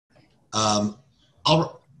Um,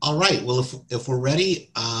 all right. Well, if we're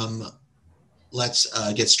ready, let's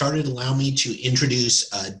get started. Allow me to introduce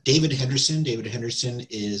David Henderson. David Henderson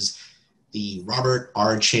is the Robert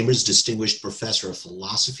R. Chambers Distinguished Professor of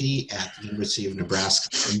Philosophy at the University of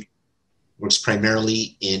Nebraska. Works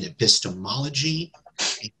primarily in epistemology.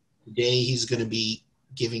 Today, he's going to be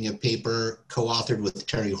giving a paper co-authored with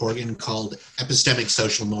Terry Horgan called Epistemic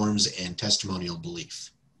Social Norms and Testimonial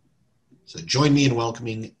Belief. So join me in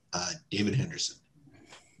welcoming David Henderson.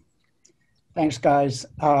 Thanks, guys.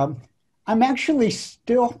 I'm actually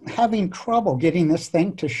still having trouble getting this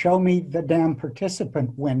thing to show me the damn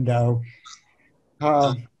participant window.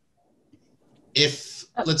 Let's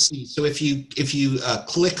see. So if you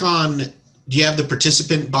click on, do you have the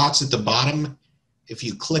participant box at the bottom? If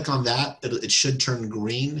you click on that, it should turn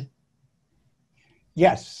green.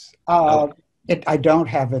 Yes. I don't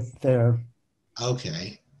have it there.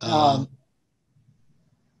 Okay.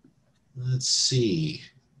 Let's see.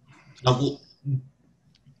 Well,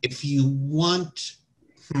 if you want,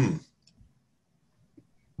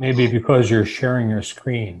 Maybe because you're sharing your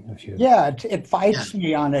screen. Yeah, it fights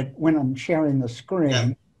me on it when I'm sharing the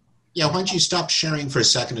screen. Yeah, why don't you stop sharing for a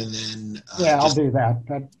second and then... I'll do that.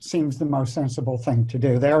 That seems the most sensible thing to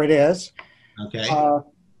do. There it is. Okay.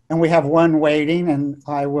 And we have one waiting, and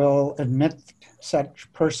I will admit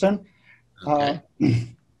such person. Okay.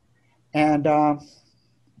 All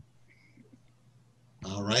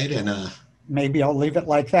right, and... maybe I'll leave it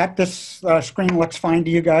like that. This screen looks fine to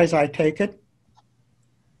you guys, I take it?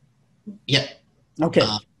 Yeah. Okay.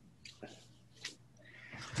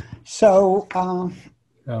 So...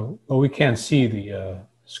 well, we can't see the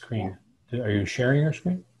screen. Are you sharing your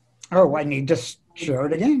screen? Oh, I need to share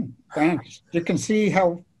it again. Thanks. You can see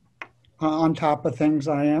how on top of things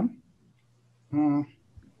I am.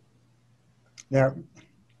 There.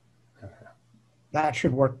 That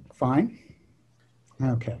should work fine.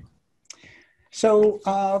 Okay. So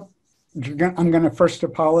I'm going to first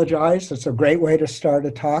apologize. It's a great way to start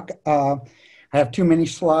a talk. I have too many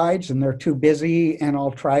slides and they're too busy, and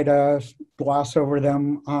I'll try to gloss over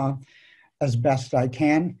them as best I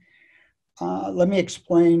can. Let me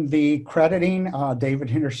explain the crediting. David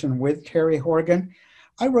Henderson with Terry Horgan.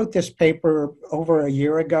 I wrote this paper over a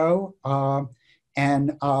year ago,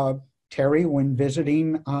 and Terry, when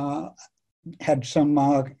visiting, had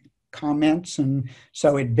some comments, and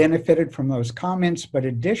so it benefited from those comments. But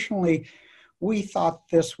additionally, we thought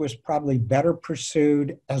this was probably better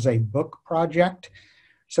pursued as a book project.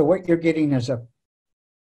 So what you're getting is a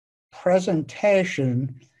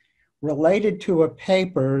presentation related to a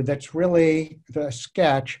paper that's really the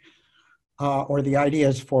sketch or the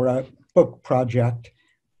ideas for a book project.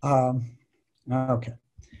 Okay,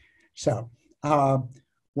 so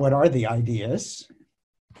what are the ideas?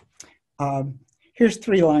 Here's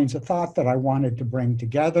 3 lines of thought that I wanted to bring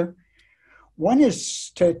together. One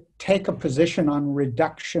is to take a position on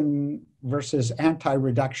reduction versus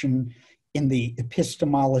anti-reduction in the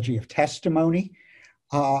epistemology of testimony.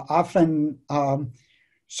 Often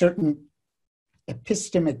certain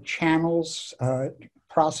epistemic channels,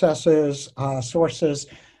 processes, sources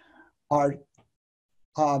are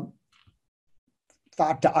thought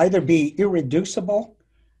to either be irreducible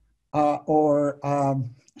or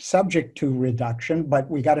subject to reduction, but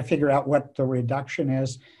we got to figure out what the reduction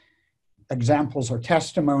is. Examples are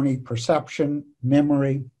testimony, perception,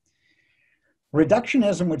 memory.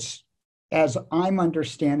 Reductionism, which, as I'm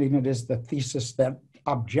understanding it, is the thesis that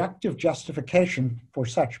objective justification for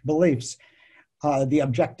such beliefs, the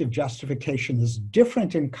objective justification is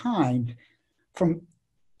different in kind from,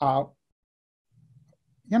 I'm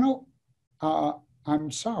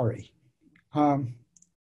sorry.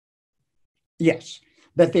 Yes,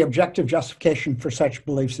 that the objective justification for such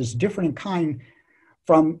beliefs is different in kind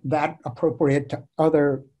from that appropriate to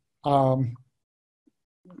other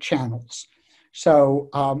channels. So,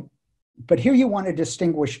 but here you want to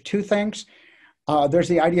distinguish 2 things. There's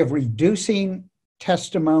the idea of reducing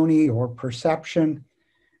testimony or perception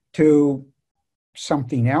to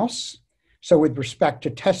something else. So with respect to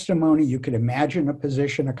testimony, you could imagine a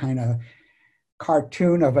position, a kind of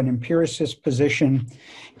cartoon of an empiricist position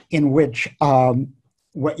in which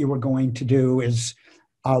what you were going to do is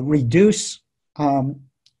reduce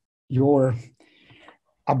your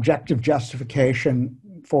objective justification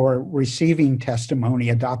for receiving testimony,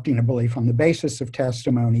 adopting a belief on the basis of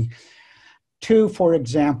testimony, to, for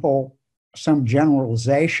example, some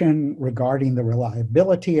generalization regarding the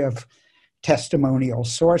reliability of testimonial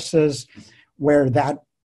sources, where that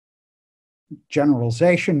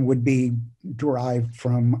generalization would be derived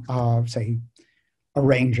from, say, a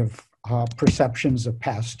range of perceptions of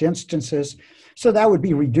past instances. So that would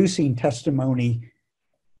be reducing testimony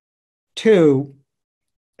to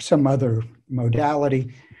some other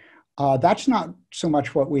modality. That's not so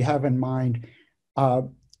much what we have in mind.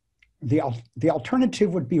 The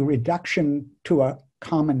alternative would be reduction to a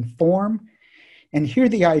common form. And here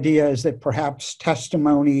the idea is that perhaps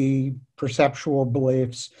testimony, perceptual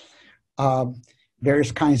beliefs,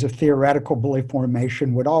 various kinds of theoretical belief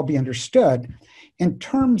formation would all be understood in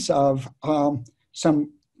terms of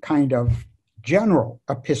some kind of general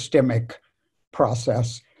epistemic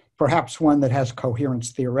process, perhaps one that has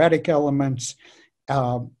coherence theoretic elements.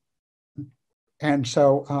 And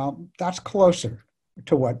so that's closer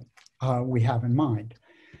to what we have in mind.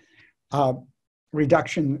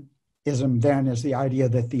 Reductionism then is the idea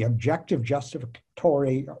that the objective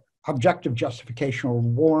justification or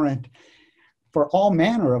warrant for all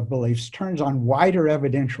manner of beliefs turns on wider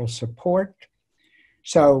evidential support.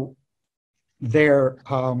 So there,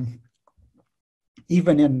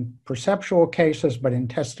 even in perceptual cases, but in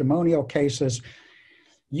testimonial cases,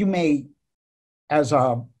 you may, as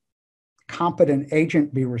a competent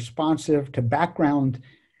agent, be responsive to background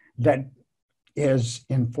that is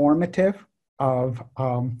informative of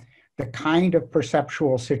the kind of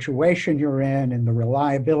perceptual situation you're in and the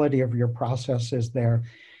reliability of your processes there.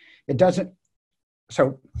 It doesn't,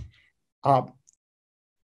 so the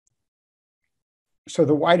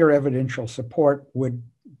wider evidential support would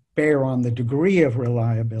bear on the degree of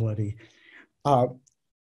reliability.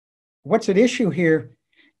 What's at issue here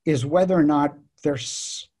is whether or not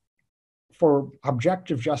there's, for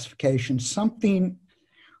objective justification, something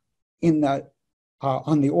in the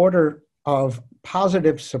on the order of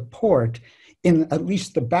positive support in at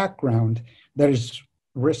least the background that is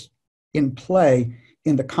in play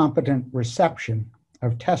in the competent reception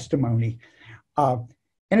of testimony.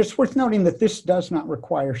 And it's worth noting that this does not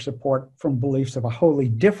require support from beliefs of a wholly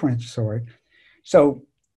different sort. So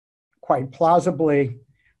quite plausibly,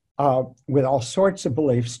 with all sorts of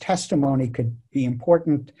beliefs, testimony could be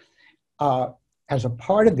important as a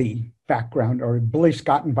part of the background, or beliefs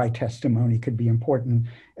gotten by testimony could be important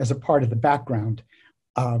as a part of the background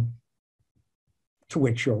to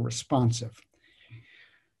which you're responsive.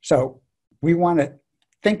 So we want to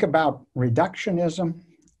think about reductionism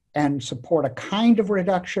and support a kind of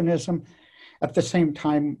reductionism. At the same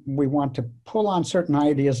time, we want to pull on certain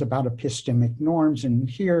ideas about epistemic norms. And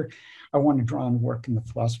here I want to draw on work in the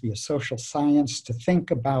philosophy of social science to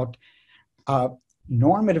think about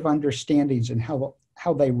normative understandings and how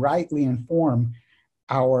they rightly inform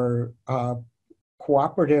our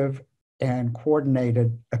cooperative and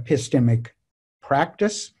coordinated epistemic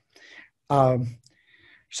practice.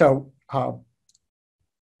 So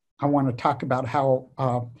I want to talk about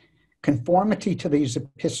how conformity to these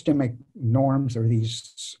epistemic norms or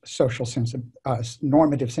these social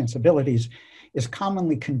normative sensibilities is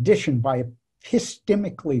commonly conditioned by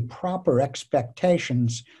epistemically proper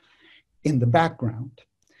expectations in the background.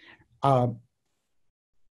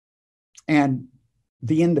 And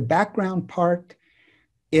the in the background part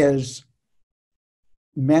is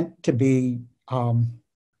meant to be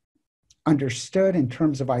understood in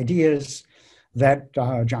terms of ideas that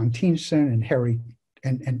John Teenson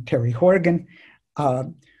and Terry Horgan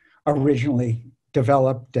originally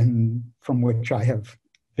developed and from which I have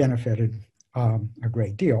benefited a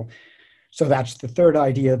great deal. So that's the third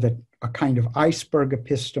idea, that a kind of iceberg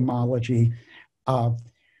epistemology.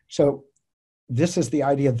 So this is the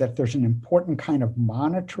idea that there's an important kind of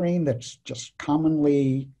monitoring that's just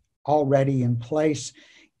commonly already in place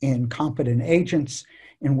in competent agents,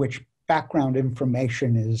 in which background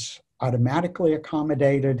information is automatically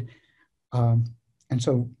accommodated. And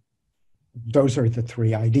so those are the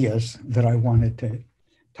three ideas that I wanted to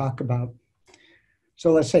talk about.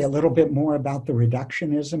 So let's say a little bit more about the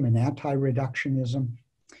reductionism and anti-reductionism.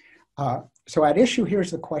 So at issue here is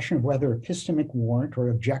the question of whether epistemic warrant or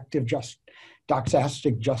objective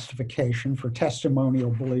doxastic justification for testimonial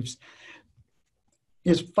beliefs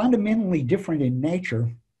is fundamentally different in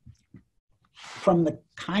nature from the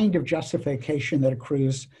kind of justification that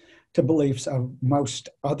accrues to beliefs of most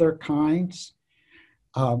other kinds.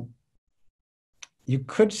 You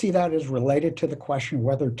could see that as related to the question of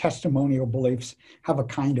whether testimonial beliefs have a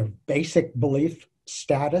kind of basic belief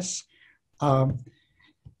status. Our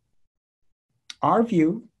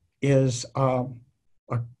view is a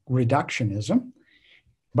reductionism,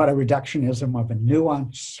 but a reductionism of a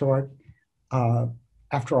nuanced sort.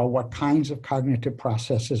 After all, what kinds of cognitive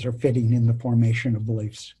processes are fitting in the formation of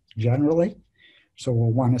beliefs generally? So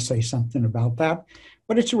we'll want to say something about that.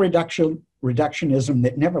 But it's a reductionism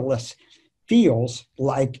that nevertheless feels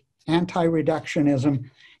like anti-reductionism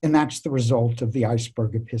And that's the result of the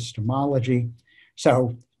iceberg epistemology.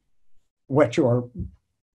 So what you're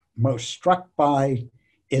most struck by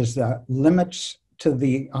is the limits to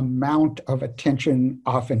the amount of attention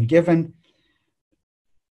often given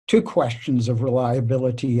to questions of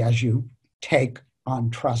reliability as you take on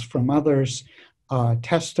trust from others,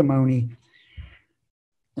 testimony.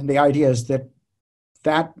 And the idea is that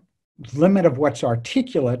that limit of what's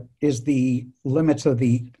articulate is the limits of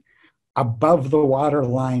the above the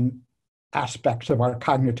waterline aspects of our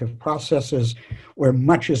cognitive processes, where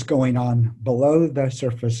much is going on below the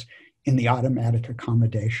surface in the automatic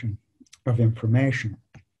accommodation of information.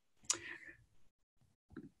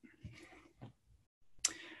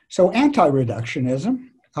 So anti-reductionism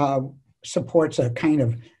supports a kind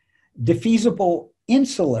of defeasible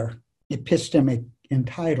insular epistemic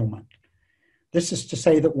entitlement. This is to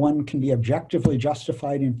say that one can be objectively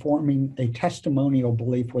justified in forming a testimonial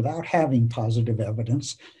belief without having positive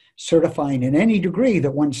evidence, certifying in any degree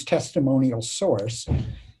that one's testimonial source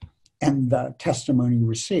and the testimony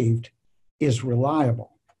received is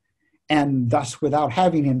reliable, and thus without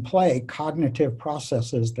having in play cognitive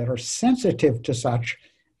processes that are sensitive to such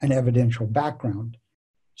an evidential background.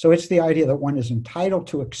 So it's the idea that one is entitled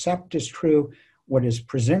to accept as true what is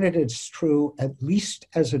presented as true, at least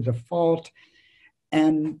as a default,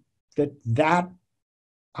 and that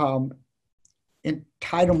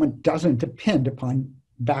entitlement doesn't depend upon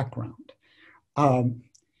background.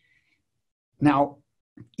 Now,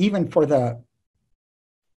 even for the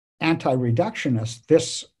anti-reductionist,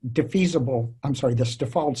 this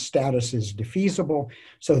default status is defeasible,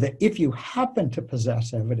 so that if you happen to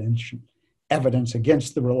possess evidence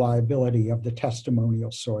against the reliability of the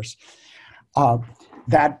testimonial source,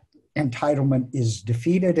 that entitlement is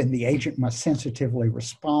defeated, and the agent must sensitively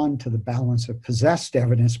respond to the balance of possessed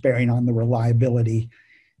evidence bearing on the reliability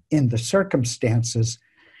in the circumstances.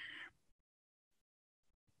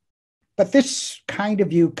 But this kind of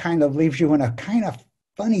view kind of leaves you in a kind of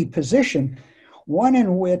funny position, one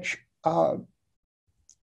in which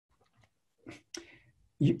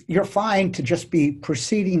you're fine to just be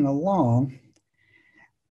proceeding along.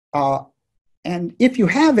 And if you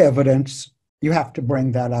have evidence, you have to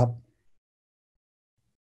bring that up.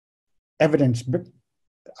 Evidence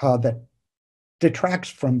that detracts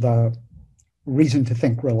from the reason to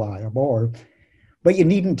think reliable, but you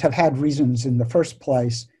needn't have had reasons in the first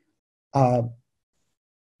place. And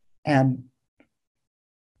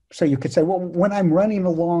so you could say, well, when I'm running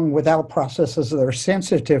along without processes that are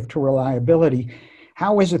sensitive to reliability,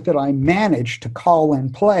 how is it that I manage to call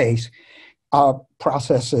in place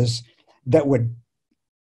processes that would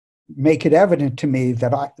make it evident to me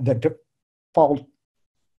that the default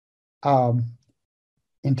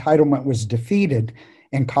entitlement was defeated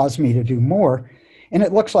and caused me to do more? And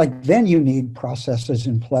it looks like then you need processes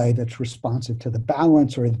in play that's responsive to the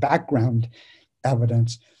balance or the background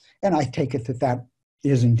evidence. And I take it that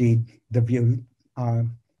is indeed the view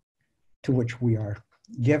to which we are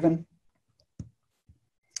given.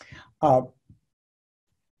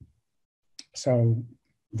 So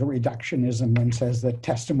the reductionism then says that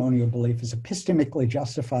testimonial belief is epistemically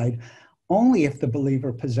justified only if the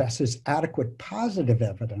believer possesses adequate positive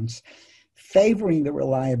evidence favoring the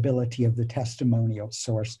reliability of the testimonial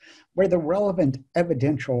source, where the relevant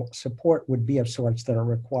evidential support would be of sorts that are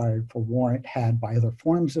required for warrant had by other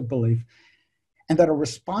forms of belief, and that a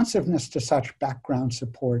responsiveness to such background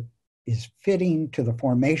support is fitting to the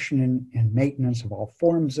formation and maintenance of all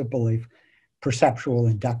forms of belief, perceptual,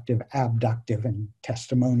 inductive, abductive, and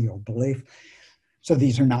testimonial belief. So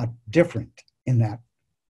these are not different in that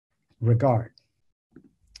regard.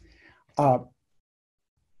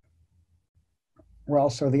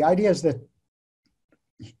 So the idea is that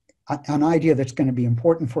an idea that's going to be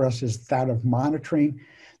important for us is that of monitoring.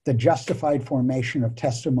 The justified formation of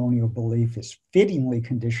testimonial belief is fittingly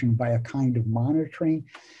conditioned by a kind of monitoring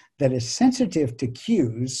that is sensitive to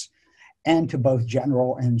cues and to both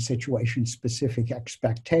general and situation-specific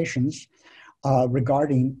expectations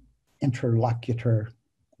regarding interlocutor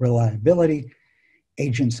reliability.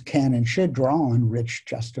 Agents can and should draw on rich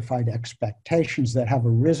justified expectations that have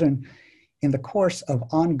arisen in the course of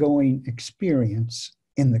ongoing experience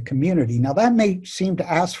in the community. Now, that may seem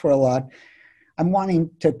to ask for a lot. I'm wanting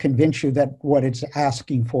to convince you that what it's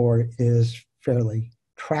asking for is fairly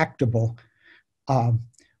tractable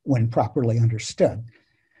when properly understood.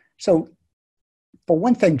 So, for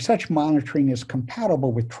one thing, such monitoring is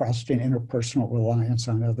compatible with trust and interpersonal reliance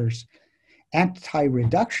on others.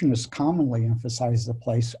 Anti-reductionists commonly emphasize the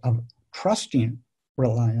place of trusting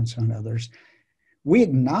reliance on others. We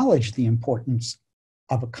acknowledge the importance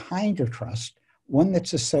of a kind of trust one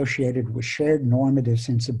that's associated with shared normative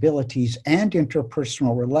sensibilities and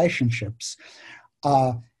interpersonal relationships.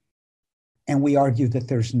 And we argue that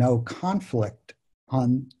there's no conflict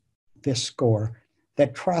on this score,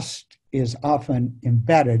 that trust is often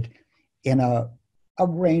embedded in a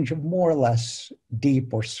range of more or less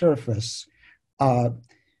deep or surface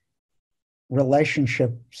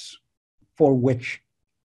relationships for which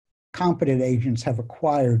competent agents have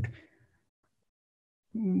acquired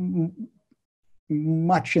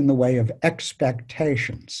much in the way of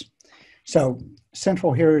expectations. So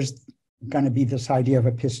central here is going to be this idea of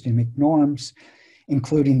epistemic norms,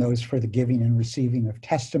 including those for the giving and receiving of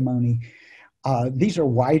testimony. These are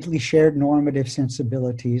widely shared normative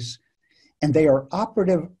sensibilities, and they are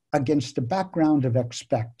operative against a background of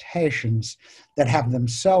expectations that have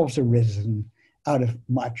themselves arisen out of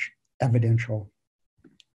much evidential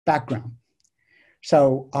background.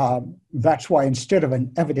 So that's why instead of an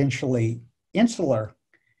evidentially insular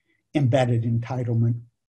embedded entitlement,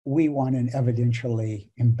 we want an evidentially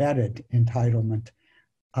embedded entitlement.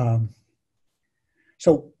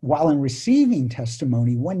 So while in receiving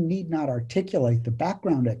testimony, one need not articulate the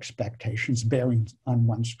background expectations bearing on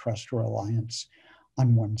one's trust or reliance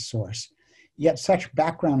on one's source. Yet such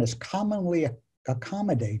background is commonly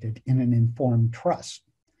accommodated in an informed trust.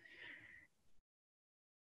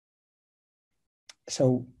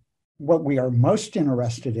 So what we are most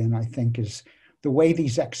interested in, I think, is the way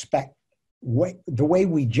the way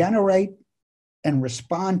we generate and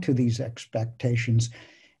respond to these expectations,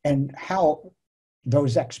 and how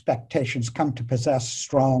those expectations come to possess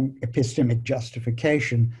strong epistemic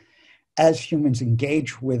justification as humans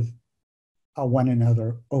engage with one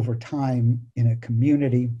another over time in a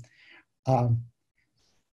community.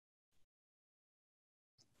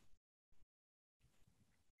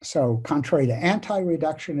 So contrary to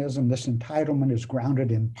anti-reductionism, this entitlement is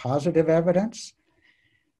grounded in positive evidence.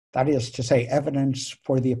 That is to say, evidence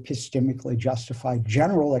for the epistemically justified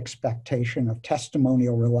general expectation of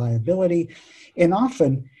testimonial reliability, and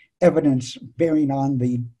often evidence bearing on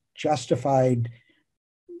the justified,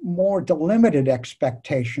 more delimited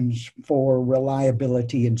expectations for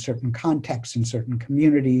reliability in certain contexts, in certain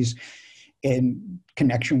communities, in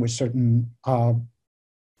connection with certain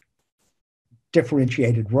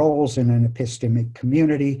differentiated roles in an epistemic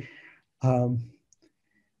community.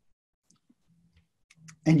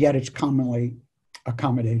 And yet it's commonly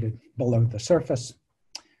accommodated below the surface.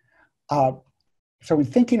 So in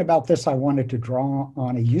thinking about this, I wanted to draw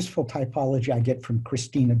on a useful typology I get from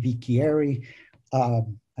Cristina Bicchieri.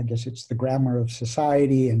 I guess it's The Grammar of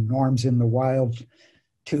Society and Norms in the Wild,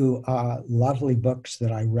 two lovely books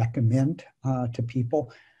that I recommend to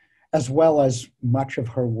people, as well as much of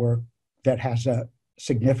her work that has a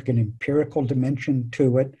significant empirical dimension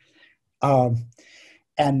to it,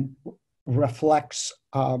 and reflects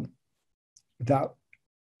the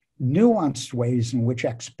nuanced ways in which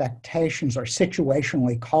expectations are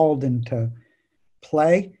situationally called into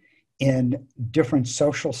play in different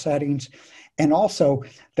social settings, and also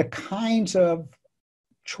the kinds of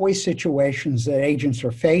choice situations that agents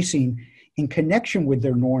are facing in connection with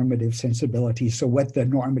their normative sensibilities. So what the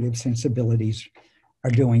normative sensibilities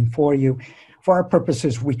are doing for you. For our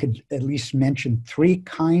purposes, we could at least mention three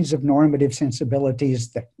kinds of normative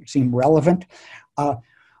sensibilities that seem relevant.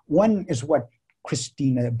 One is what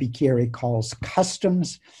Cristina Bicchieri calls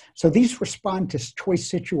customs. So these respond to choice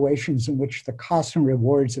situations in which the costs and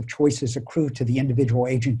rewards of choices accrue to the individual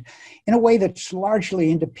agent in a way that's largely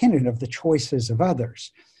independent of the choices of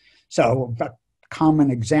others. So a common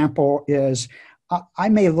example is, I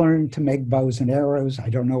may learn to make bows and arrows. I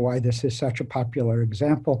don't know why this is such a popular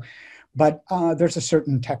example, but there's a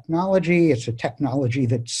certain technology. It's a technology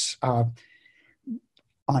that's on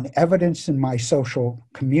evidence in my social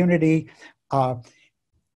community.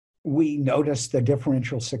 We notice the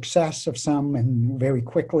differential success of some, and very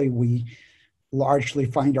quickly we largely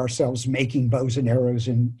find ourselves making bows and arrows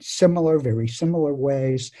in very similar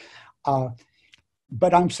ways.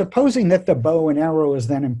 But I'm supposing that the bow and arrow is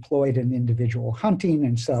then employed in individual hunting,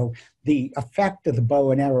 and so the effect of the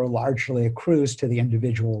bow and arrow largely accrues to the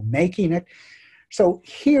individual making it. So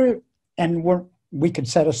here, and we could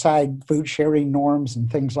set aside food sharing norms and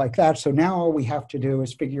things like that. So now all we have to do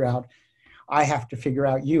is figure out, I have to figure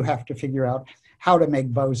out, you have to figure out how to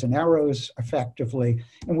make bows and arrows effectively.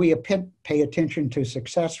 And we pay attention to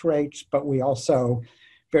success rates, but we also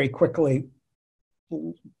very quickly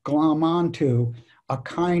glom onto a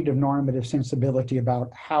kind of normative sensibility about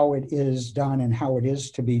how it is done and how it is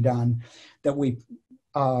to be done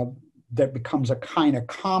that becomes a kind of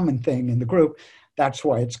common thing in the group. That's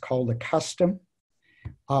why it's called a custom.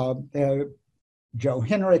 Joe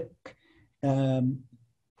Henrich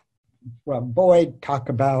well, Boyd talk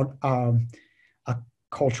about a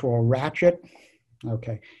cultural ratchet,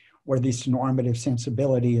 okay, where this normative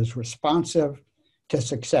sensibility is responsive to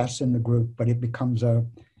success in the group, but it becomes a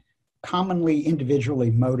commonly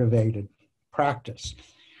individually motivated practice.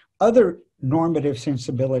 Other normative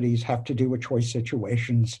sensibilities have to do with choice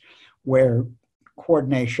situations where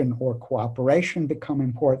coordination or cooperation become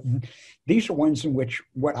important. These are ones in which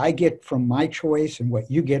what I get from my choice and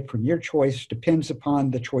what you get from your choice depends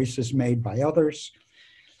upon the choices made by others.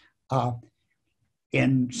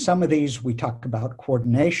 In some of these, we talk about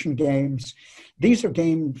coordination games. These are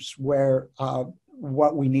games where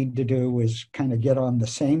what we need to do is kind of get on the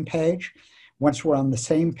same page. Once we're on the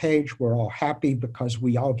same page, we're all happy because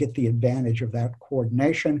we all get the advantage of that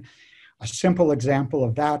coordination. A simple example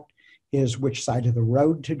of that is which side of the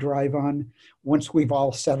road to drive on. Once we've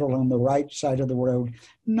all settled on the right side of the road,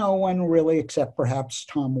 no one really, except perhaps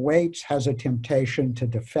Tom Waits, has a temptation to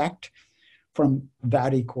defect from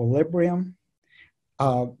that equilibrium.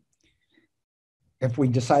 If we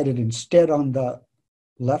decided instead on the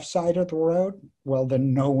left side of the road, well,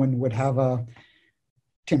 then no one would have a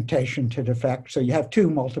temptation to defect. So you have two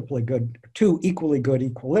equally good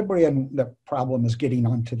equilibria, and the problem is getting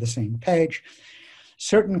onto the same page.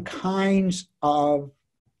 Certain kinds of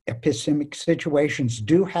epistemic situations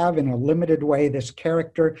do have, in a limited way, this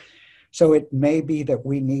character. So it may be that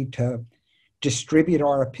we need to distribute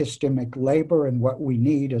our epistemic labor, and what we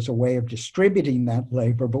need is a way of distributing that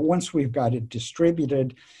labor. But once we've got it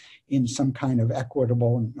distributed in some kind of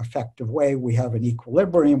equitable and effective way, we have an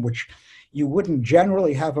equilibrium, which you wouldn't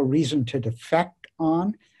generally have a reason to defect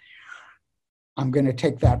on. I'm going to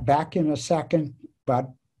take that back in a second, but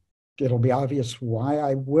it'll be obvious why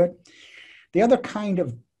I would. The other kind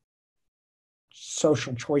of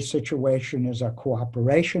social choice situation is a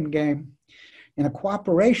cooperation game. In a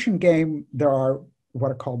cooperation game, there are what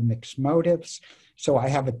are called mixed motives. So I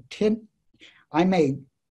have I may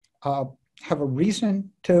have a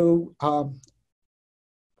reason to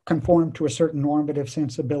conform to a certain normative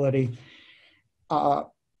sensibility,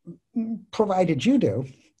 provided you do.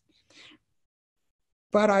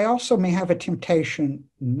 But I also may have a temptation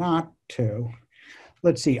not to.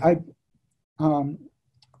 Let's see, let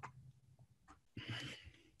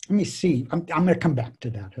me see. I'm going to come back to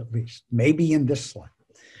that at least, maybe in this slide.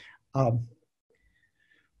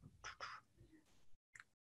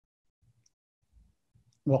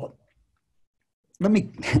 Well, let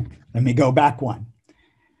me go back one.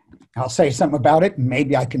 I'll say something about it, and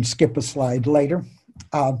maybe I can skip a slide later.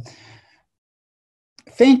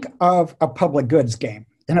 Think of a public goods game.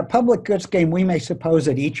 In a public goods game, we may suppose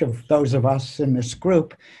that each of those of us in this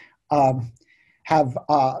group have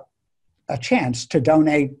a chance to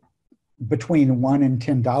donate between $1 and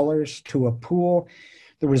 $10 to a pool.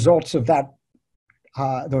 The results of that,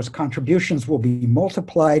 those contributions will be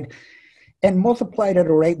multiplied at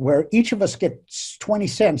a rate where each of us gets 20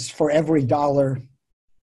 cents for every dollar.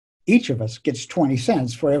 Each of us gets 20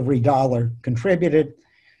 cents for every dollar contributed.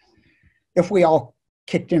 If we all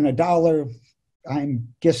kicked in $1, I'm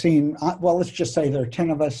guessing, well, let's just say there are 10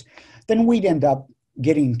 of us, then we'd end up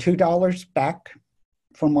getting $2 back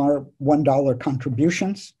from our $1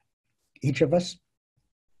 contributions, each of us.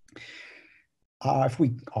 If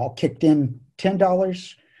we all kicked in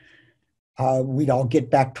 $10, we'd all get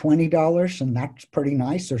back $20, and that's pretty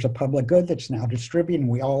nice. There's a public good that's now distributed,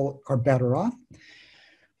 and we all are better off.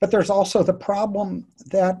 But there's also the problem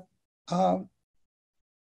that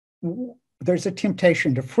there's a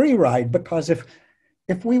temptation to free ride, because if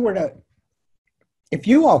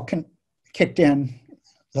you all kicked in,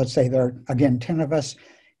 let's say there are, again, 10 of us,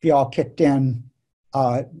 if you all kicked in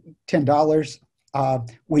 $10,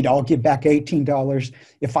 we'd all give back $18.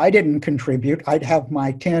 If I didn't contribute, I'd have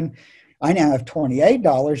my 10, I now have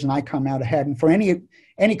 $28, and I come out ahead. And for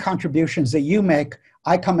any contributions that you make,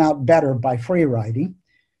 I come out better by free riding.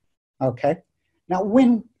 Okay. Now,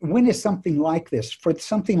 when is something like this? For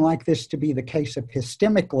something like this to be the case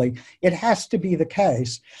epistemically, it has to be the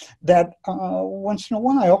case that once in a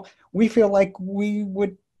while we feel like we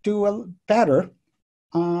would do a better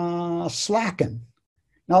slacking.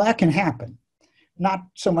 Now, that can happen. Not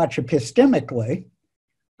so much epistemically.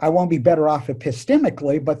 I won't be better off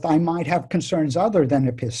epistemically, but I might have concerns other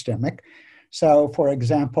than epistemic. So, for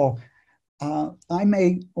example, I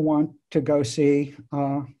may want to go see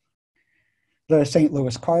the St.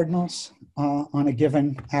 Louis Cardinals on a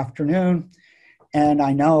given afternoon, and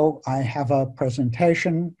I know I have a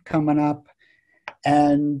presentation coming up,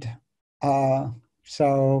 and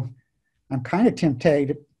so I'm kind of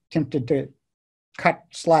tempted to cut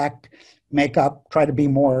slack, make up, try to be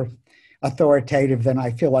more authoritative than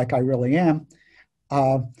I feel like I really am.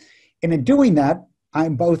 And in doing that,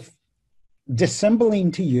 I'm both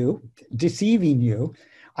dissembling to you, deceiving you.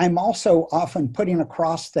 I'm also often putting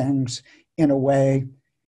across things in a way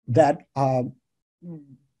that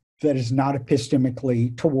that is not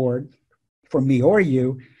epistemically toward for me or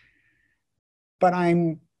you, but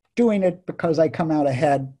I'm doing it because I come out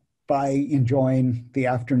ahead by enjoying the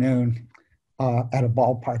afternoon at a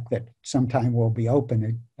ballpark that sometime will be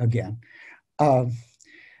open again.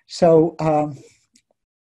 So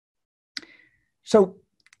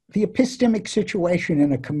the epistemic situation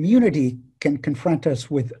in a community can confront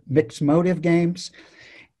us with mixed motive games.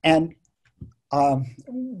 And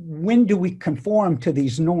when do we conform to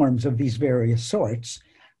these norms of these various sorts?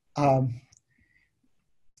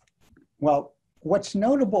 Well, what's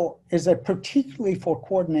notable is that particularly for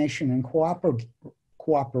coordination and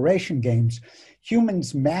cooperation games,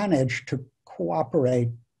 humans manage to cooperate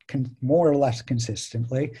more or less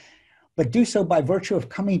consistently, but do so by virtue of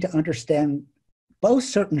coming to understand both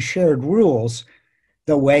certain shared rules,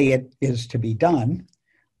 the way it is to be done,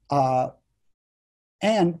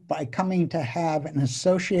 and by coming to have an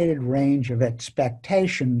associated range of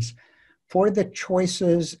expectations for the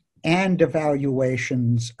choices and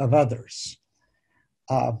evaluations of others.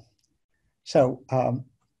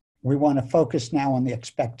 We want to focus now on the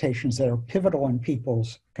expectations that are pivotal in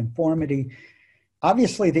people's conformity.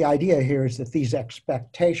 Obviously, the idea here is that these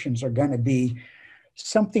expectations are going to be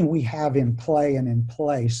something we have in play and in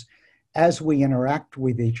place as we interact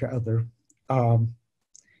with each other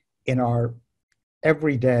in our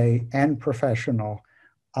everyday and professional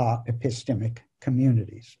epistemic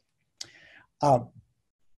communities.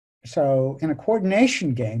 So in a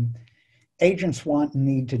coordination game, agents want and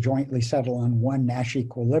need to jointly settle on one Nash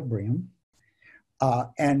equilibrium,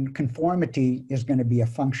 and conformity is going to be a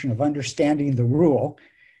function of understanding the rule.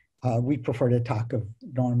 We prefer to talk of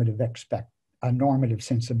normative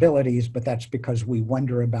sensibilities, but that's because we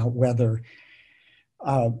wonder about whether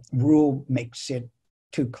rule makes it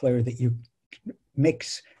too clear that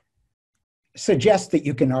suggests that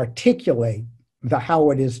you can articulate how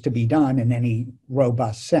it is to be done in any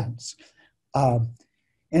robust sense.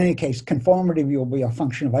 In any case, conformity will be a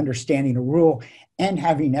function of understanding a rule and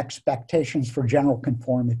having expectations for general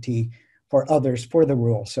conformity for others for the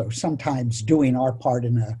rule. So sometimes doing our part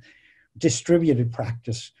in a distributed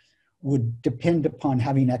practice would depend upon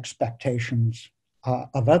having expectations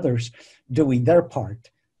of others doing their part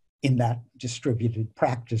in that distributed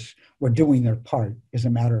practice, where doing their part is a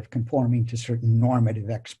matter of conforming to certain normative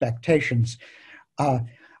expectations,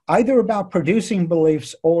 either about producing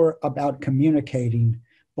beliefs or about communicating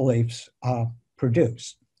beliefs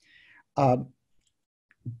produced.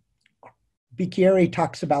 Bicchieri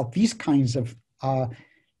talks about these kinds of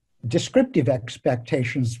descriptive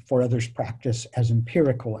expectations for others' practice as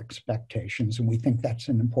empirical expectations, and we think that's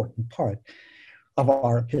an important part of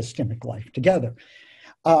our epistemic life together.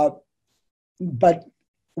 But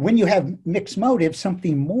when you have mixed motives,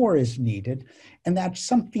 something more is needed, and that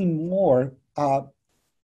something more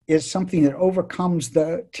is something that overcomes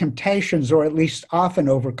the temptations, or at least often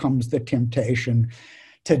overcomes the temptation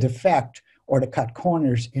to defect or to cut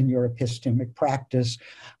corners in your epistemic practice,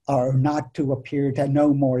 or not to appear to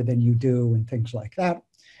know more than you do, and things like that.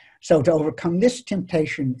 So to overcome this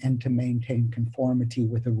temptation and to maintain conformity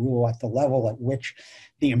with the rule at the level at which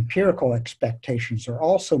the empirical expectations are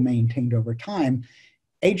also maintained over time,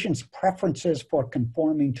 agents' preferences for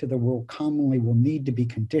conforming to the rule commonly will need to be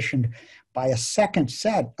conditioned by a second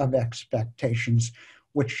set of expectations,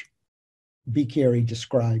 which Bicchieri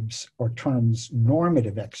describes or terms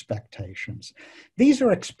normative expectations. These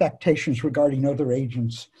are expectations regarding other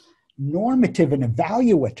agents' normative and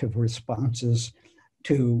evaluative responses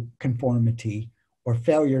to conformity or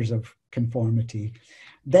failures of conformity.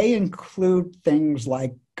 They include things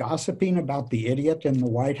like gossiping about the idiot in the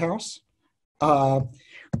White House,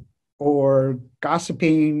 or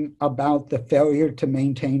gossiping about the failure to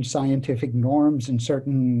maintain scientific norms in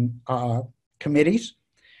certain committees,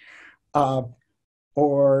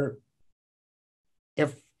 or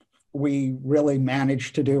if we really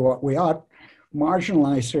manage to do what we ought,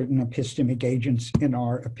 marginalize certain epistemic agents in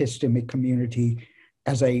our epistemic community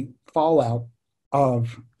as a fallout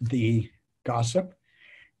of the gossip.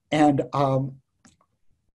 And I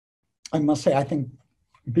must say, I think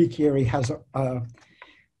Bicchieri has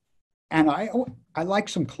and I like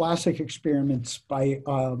some classic experiments by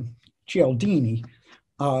Cialdini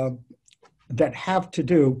that have to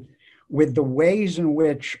do with the ways in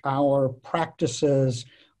which our practices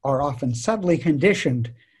are often subtly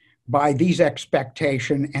conditioned by these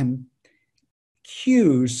expectations and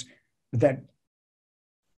cues that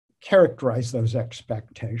characterize those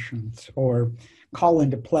expectations or call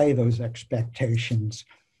into play those expectations.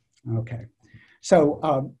 Okay, so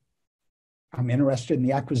I'm interested in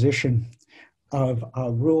the acquisition of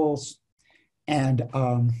rules and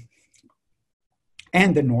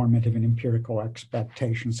the normative and empirical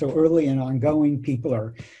expectations. So early and ongoing, people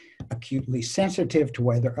are acutely sensitive to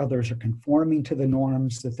whether others are conforming to the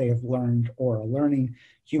norms that they have learned or are learning.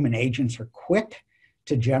 Human agents are quick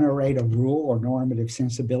to generate a rule or normative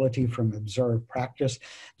sensibility from observed practice.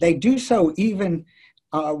 They do so even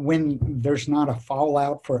when there's not a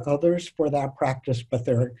fallout for others for that practice, but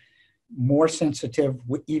they're more sensitive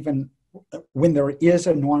even when there is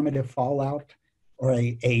a normative fallout or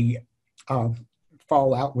a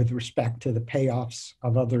fallout with respect to the payoffs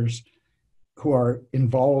of others who are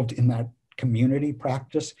involved in that community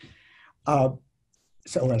practice. So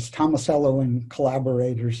as Tomasello and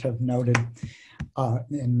collaborators have noted,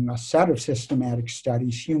 in a set of systematic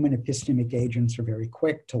studies, human epistemic agents are very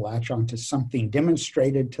quick to latch onto something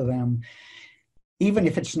demonstrated to them. Even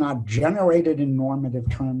if it's not generated in normative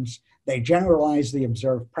terms, they generalize the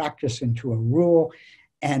observed practice into a rule,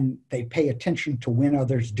 and they pay attention to when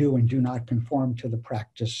others do and do not conform to the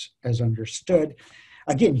practice as understood.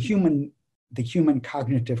 Again, the human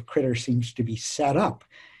cognitive critter seems to be set up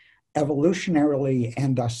evolutionarily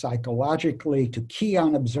and psychologically to key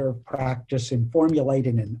on observed practice and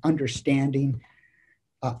formulating an understanding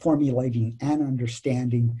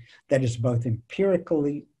that is both empirical,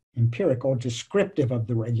 descriptive of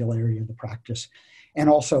the regularity of the practice, and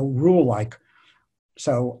also rule-like.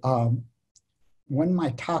 So one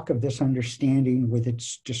might talk of this understanding with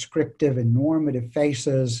its descriptive and normative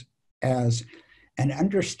faces as an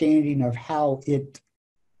understanding of how it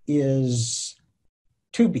is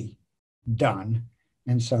to be done.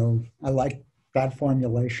 And so I like that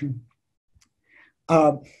formulation.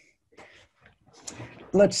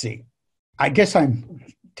 Let's see. I guess I'm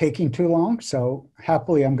taking too long, so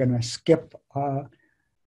happily I'm going to skip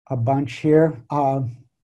a bunch here. So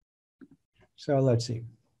let's see.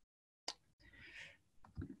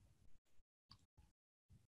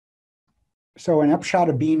 So an upshot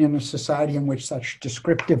of being in a society in which such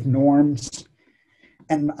descriptive norms,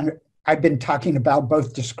 and I've been talking about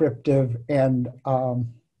both descriptive and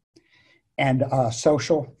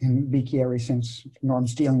social in Bicchieri, since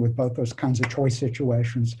norms dealing with both those kinds of choice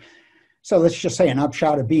situations. So let's just say an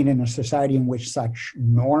upshot of being in a society in which such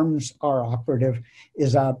norms are operative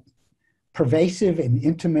is a pervasive and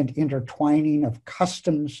intimate intertwining of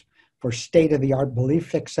customs for state-of-the-art belief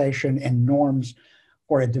fixation and norms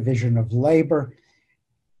for a division of labor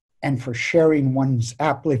and for sharing one's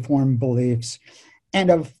aptly formed beliefs, and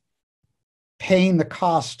of paying the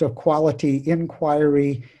cost of quality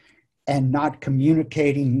inquiry and not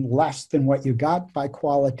communicating less than what you got by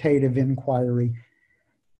qualitative inquiry.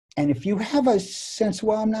 And if you have a sense,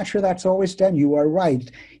 well, I'm not sure that's always done, you are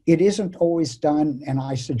right. It isn't always done, and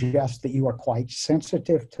I suggest that you are quite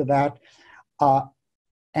sensitive to that.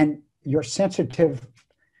 And you're sensitive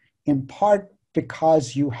in part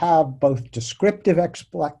because you have both descriptive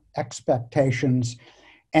expectations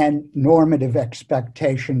and normative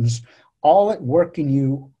expectations all at work in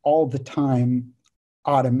you all the time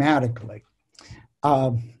automatically.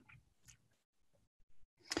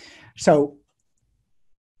 So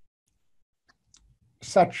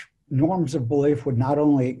such norms of belief would not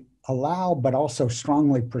only allow, but also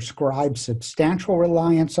strongly prescribe substantial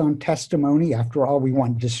reliance on testimony. After all, we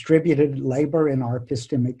want distributed labor in our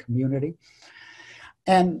epistemic community.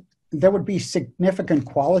 And there would be significant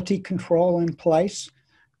quality control in place,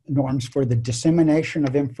 norms for the dissemination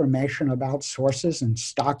of information about sources and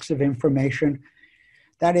stocks of information.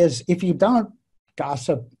 That is, if you don't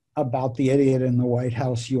gossip about the idiot in the White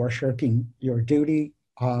House, you are shirking your duty.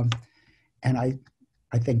 And I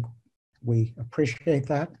think we appreciate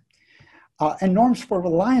that. And norms for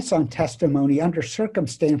reliance on testimony under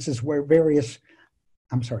circumstances where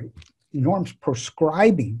norms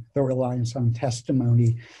prescribing the reliance on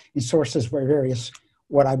testimony in sources where various,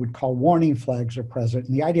 what I would call warning flags are present.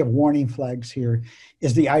 And the idea of warning flags here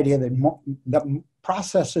is the idea that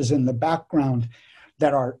processes in the background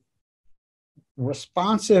that are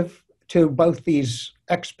responsive to both these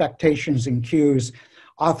expectations and cues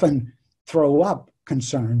often throw up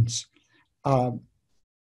concerns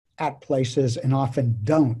at places and often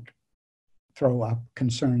don't throw up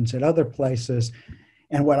concerns at other places.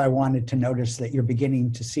 And what I wanted to notice that you're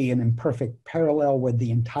beginning to see an imperfect parallel with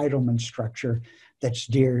the entitlement structure that's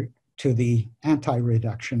dear to the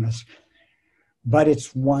anti-reductionist, but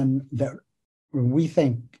it's one that we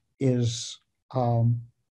think is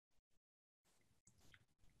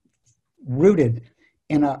rooted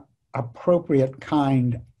in a appropriate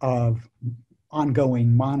kind of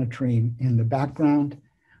ongoing monitoring in the background.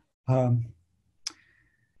 I'm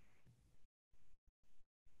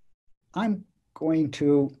going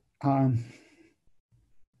to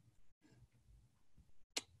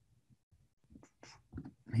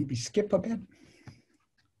maybe skip a bit.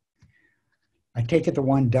 I take it the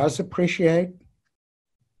one does appreciate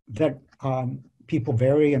that people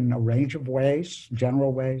vary in a range of ways,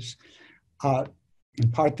 general ways.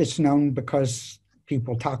 In part, that's known because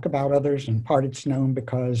people talk about others. In part, it's known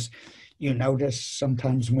because you notice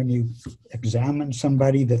sometimes when you examine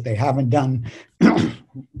somebody that they haven't done,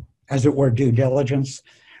 as it were, due diligence.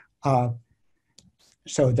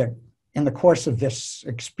 So that in the course of this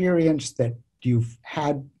experience that you've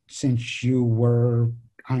had since you were,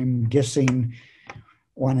 I'm guessing,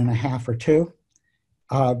 1.5 or 2,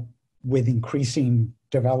 with increasing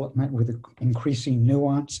development, with increasing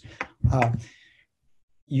nuance,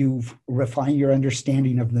 you've refined your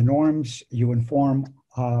understanding of the norms. You inform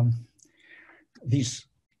these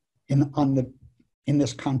in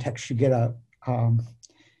this context. You get a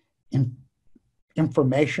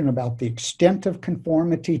information about the extent of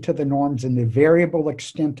conformity to the norms and the variable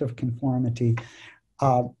extent of conformity,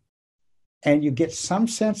 and you get some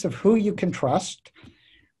sense of who you can trust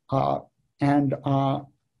and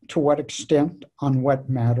to what extent on what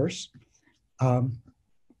matters.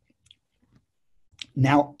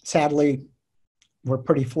 Now, sadly, we're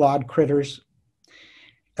pretty flawed critters,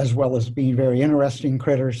 as well as being very interesting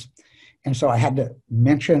critters. And so I had to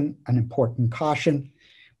mention an important caution,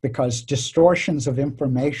 because distortions of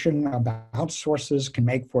information about sources can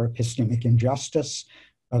make for epistemic injustice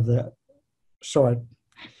of the sort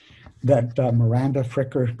that Miranda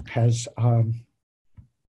Fricker has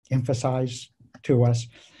emphasized to us,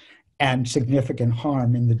 and significant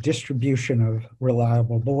harm in the distribution of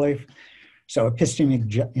reliable belief. So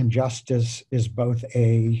epistemic injustice is both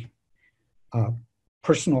a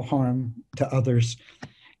personal harm to others,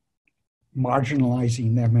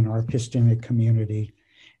 marginalizing them in our epistemic community,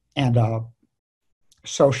 and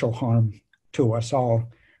social harm to us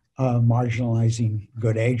all, marginalizing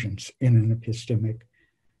good agents in an epistemic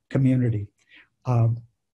community.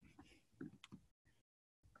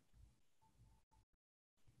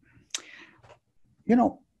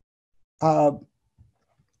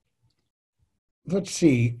 Let's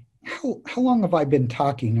see, how long have I been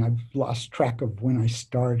talking? I've lost track of when I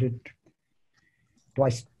started. Do I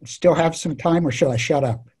still have some time, or should I shut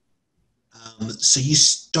up? So you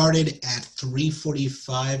started at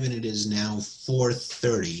 3:45 and it is now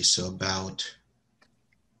 4:30, so about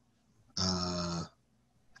hour.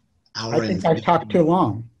 I think I've talked too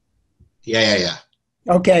long. Yeah.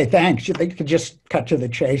 Okay, thanks. You could just cut to the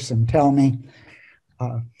chase and tell me.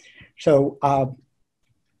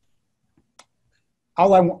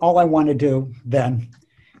 All I want to do then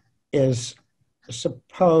is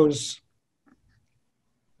suppose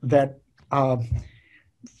that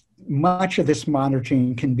much of this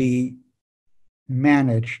monitoring can be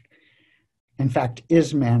managed, in fact,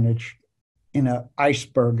 is managed in an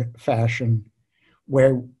iceberg fashion,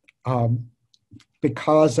 where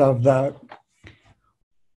because of the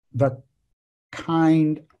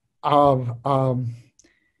kind of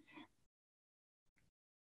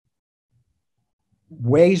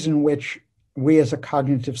ways in which we as a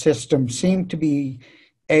cognitive system seem to be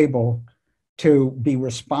able to be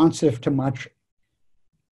responsive to much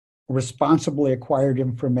responsibly acquired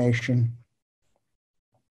information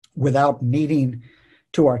without needing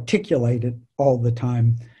to articulate it all the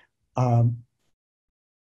time,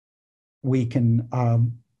 we can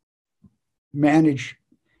manage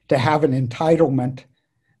to have an entitlement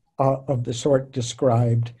of the sort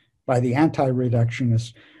described by the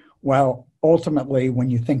anti-reductionists. Well, ultimately, when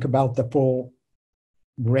you think about the full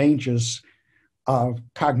ranges of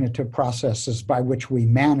cognitive processes by which we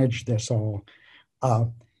manage this all,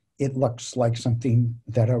 it looks like something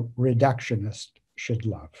that a reductionist should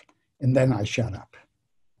love. And then I shut up.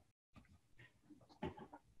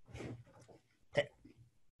 Okay.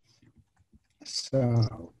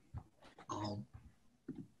 So.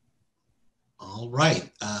 All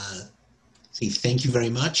right. See, thank you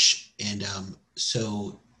very much. And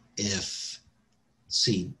so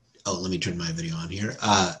let me turn my video on here.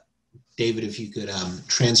 David, if you could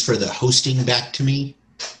transfer the hosting back to me.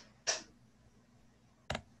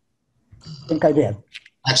 I think I did.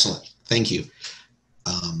 Excellent. Thank you.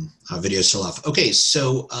 Our video is still off. Okay,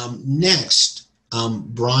 so next,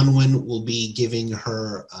 Bronwyn will be giving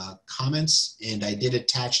her comments, and I did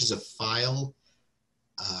attach as a file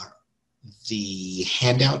the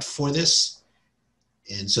handout for this.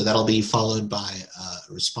 And so that'll be followed by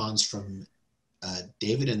a response from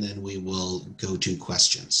David, and then we will go to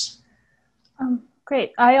questions.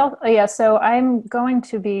 Great. So I'm going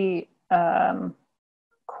to be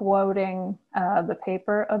quoting the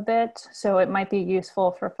paper a bit, so it might be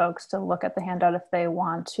useful for folks to look at the handout if they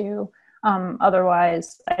want to.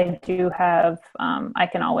 Otherwise, I do have, I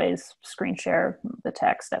can always screen share the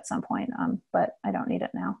text at some point, but I don't need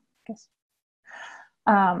it now, I guess.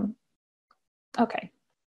 Okay,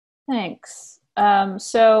 thanks.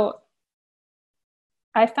 So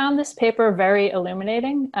I found this paper very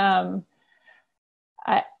illuminating.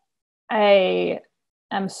 I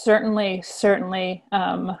am certainly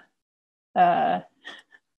a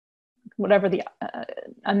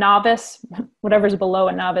novice, whatever's below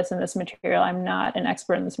a novice in this material. I'm not an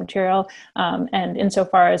expert in this material. And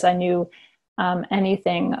insofar as I knew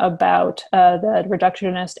anything about the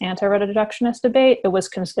reductionist, anti-reductionist debate,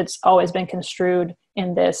 it's always been construed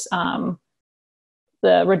in this, the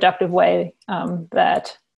reductive way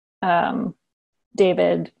that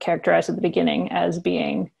David characterized at the beginning as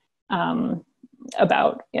being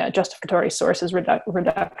about justificatory sources,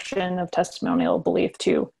 reduction of testimonial belief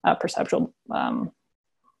to perceptual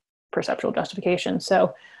justification.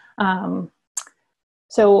 So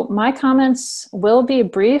my comments will be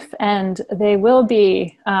brief, and they will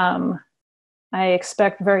be, I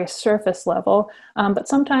expect, very surface level, but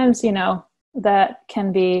sometimes, that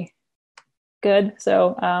can be good.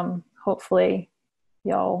 So hopefully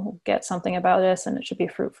y'all get something about this, and it should be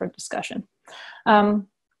fruit for discussion.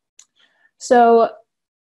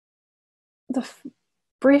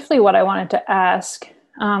 Briefly, what I wanted to ask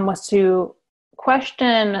was to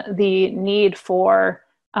question the need for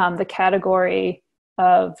the category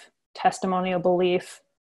of testimonial belief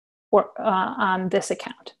on this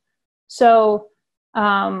account. So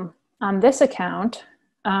on this account,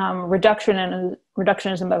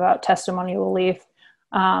 reductionism about testimonial belief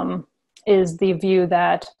is the view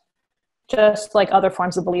that, just like other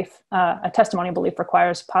forms of belief, a testimonial belief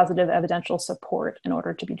requires positive evidential support in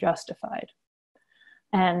order to be justified.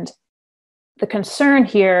 And the concern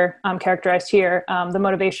here, characterized here, the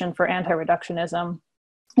motivation for anti-reductionism,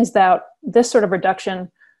 is that this sort of reduction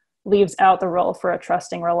leaves out the role for a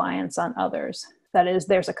trusting reliance on others. That is,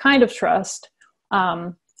 there's a kind of trust,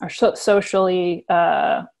 or socially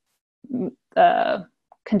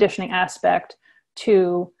conditioning aspect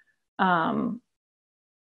to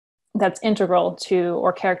that's integral to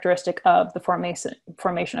or characteristic of the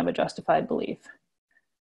formation of a justified belief.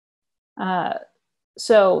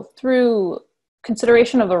 So through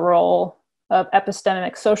consideration of the role of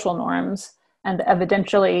epistemic social norms and the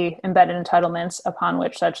evidentially embedded entitlements upon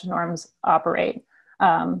which such norms operate,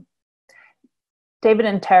 David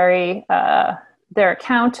and Terry, their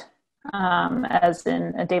account, as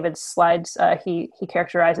in David's slides, he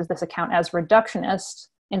characterizes this account as reductionist,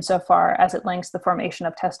 insofar as it links the formation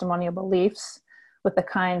of testimonial beliefs with the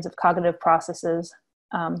kinds of cognitive processes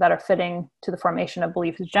that are fitting to the formation of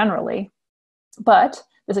beliefs generally. But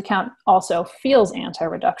this account also feels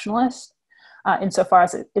anti-reductionist insofar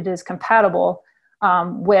as it is compatible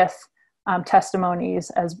with testimonies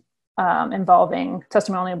as involving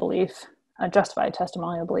testimonial belief, justified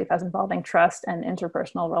testimonial belief as involving trust and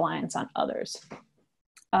interpersonal reliance on others.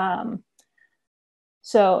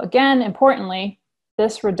 So again, importantly,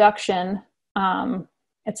 this reduction,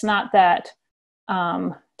 it's not that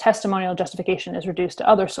testimonial justification is reduced to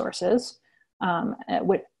other sources.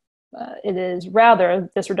 It is rather,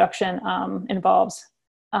 this reduction involves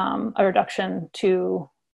a reduction to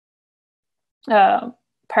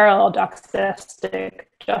parallel doxastic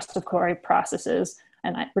justificatory processes,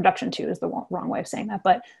 and reduction to is the wrong way of saying that,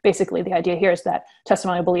 but basically the idea here is that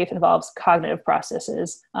testimonial belief involves cognitive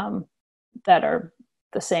processes that are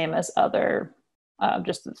the same as other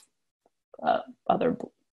other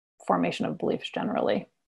formation of beliefs generally.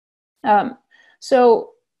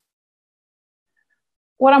 So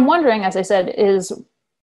what I'm wondering, as I said, is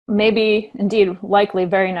maybe, indeed, likely,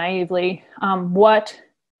 very naively, what,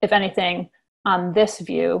 if anything, on this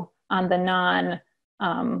view, on the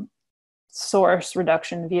non-source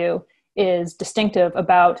reduction view, is distinctive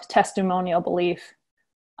about testimonial belief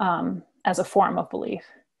as a form of belief.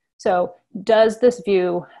 So does this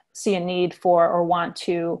view see a need for or want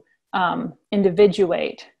to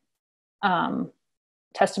individuate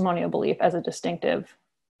testimonial belief as a distinctive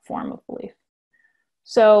form of belief?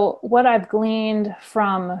 So what I've gleaned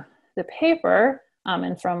from the paper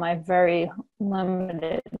and from my very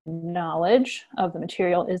limited knowledge of the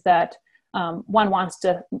material is that one wants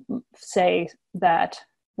to say that,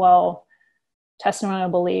 well, testimonial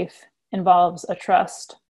belief involves a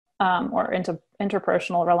trust or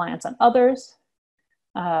interpersonal reliance on others.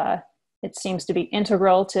 It seems to be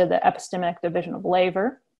integral to the epistemic division of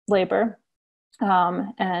labor,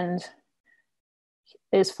 and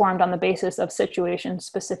is formed on the basis of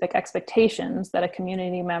situation-specific expectations that a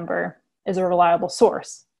community member is a reliable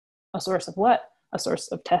source. A source of what? A source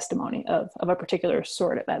of testimony, of a particular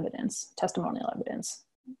sort of evidence, testimonial evidence.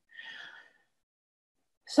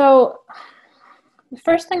 So the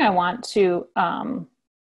first thing I want to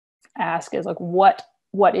ask is, like, what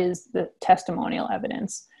is the testimonial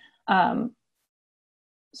evidence?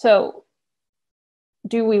 So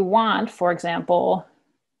do we want, for example,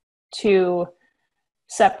 to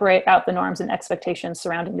separate out the norms and expectations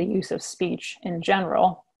surrounding the use of speech in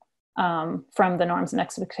general from the norms and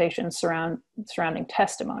expectations surrounding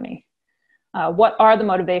testimony? What are the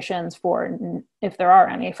motivations for, if there are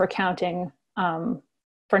any, for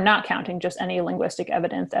not counting just any linguistic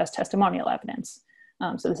evidence as testimonial evidence?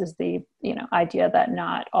 So this is the idea that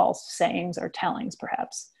not all sayings are tellings,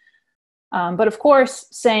 perhaps. But of course,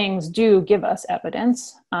 sayings do give us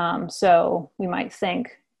evidence. So we might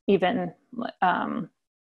think even,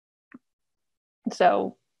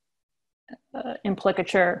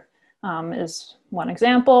 implicature is one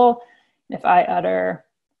example. If I utter,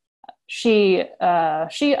 she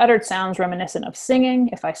uttered sounds reminiscent of singing.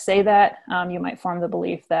 If I say that, you might form the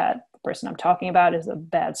belief that the person I'm talking about is a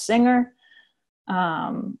bad singer.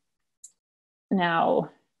 Now,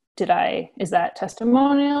 is that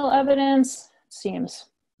testimonial evidence? Seems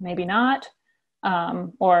maybe not.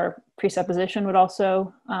 Or presupposition would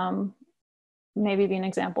also maybe be an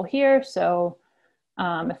example here. So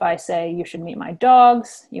if I say, you should meet my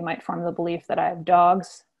dogs, you might form the belief that I have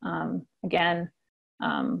dogs. Again,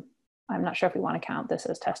 I'm not sure if we want to count this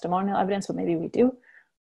as testimonial evidence, but maybe we do.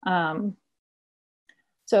 So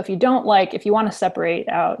if you want to separate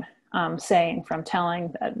out saying from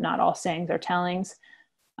telling, that not all sayings are tellings,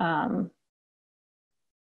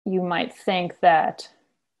 you might think that,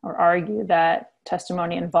 or argue that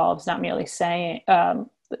testimony involves not merely saying,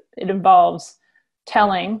 it involves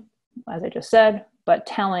telling, as I just said, but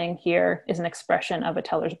telling here is an expression of a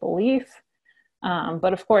teller's belief.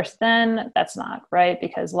 But of course, then that's not right,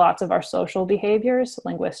 because lots of our social behaviors,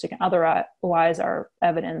 linguistic and otherwise, are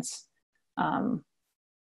evidence of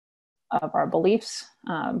our beliefs,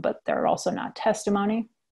 but they're also not testimony.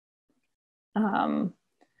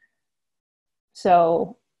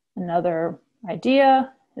 So another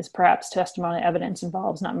idea is perhaps testimonial evidence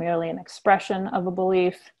involves not merely an expression of a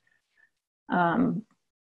belief,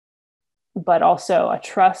 but also a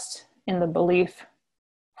trust in the belief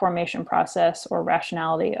formation process or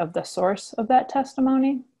rationality of the source of that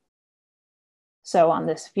testimony. So on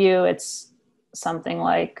this view, it's something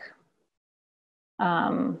like,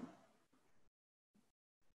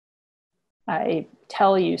 I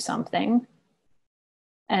tell you something,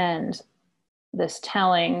 and this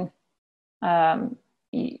telling,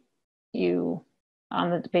 you, on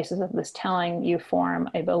the basis of this telling, you form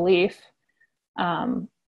a belief,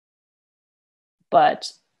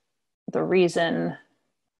 but the reason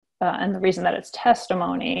that it's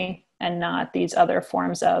testimony and not these other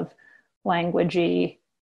forms of languagey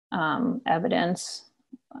evidence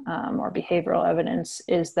or behavioral evidence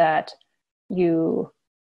is that you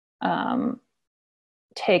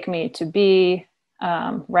take me to be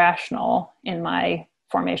rational in my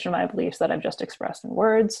formation of my beliefs that I've just expressed in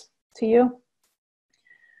words to you.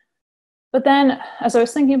 But then, as I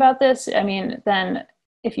was thinking about this, then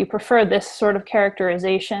if you prefer this sort of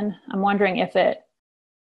characterization, I'm wondering if it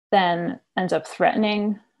then ends up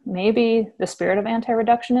threatening maybe the spirit of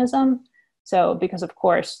anti-reductionism. So, because of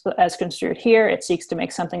course, as construed here, it seeks to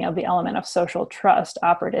make something of the element of social trust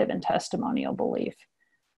operative in testimonial belief.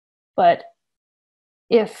 But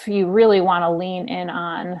if you really want to lean in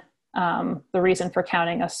on the reason for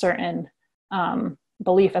counting a certain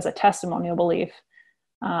belief as a testimonial belief,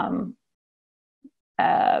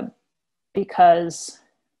 because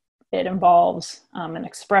it involves an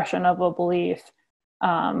expression of a belief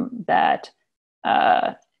that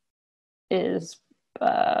is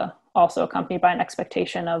also accompanied by an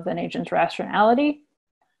expectation of an agent's rationality,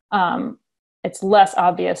 it's less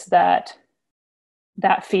obvious that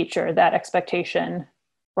that feature, that expectation,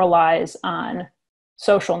 relies on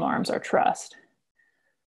social norms or trust.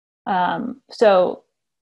 So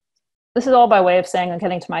this is all by way of saying, and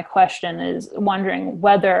getting to my question, is wondering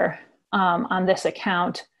whether on this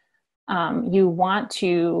account you want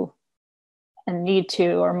to and need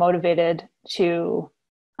to or motivated to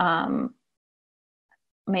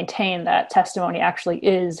maintain that testimony actually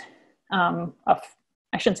is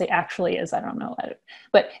I shouldn't say actually is, I don't know.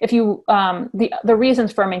 But if you, the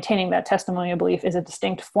reasons for maintaining that testimonial belief is a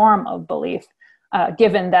distinct form of belief,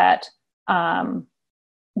 given that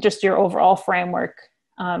just your overall framework,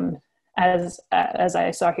 as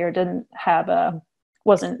I saw here,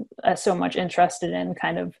 wasn't so much interested in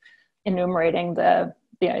kind of enumerating the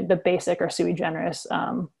basic or sui generis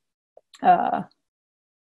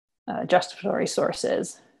justificatory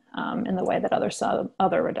sources in the way that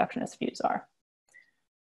other reductionist views are.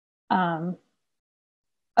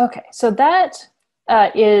 Okay, so that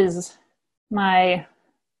is my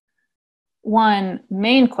one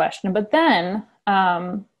main question, but then,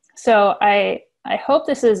 so I hope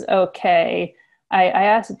this is okay. I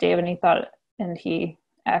asked David and he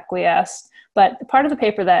acquiesced, but part of the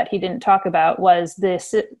paper that he didn't talk about was the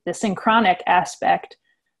synchronic aspect,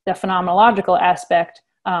 the phenomenological aspect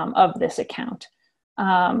of this account.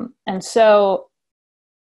 And so,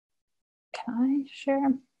 can I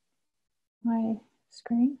share my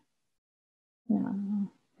screen? No.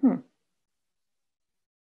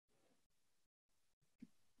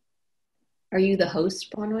 Are you the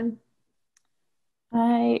host, Bronwyn?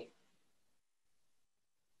 I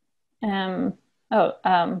am.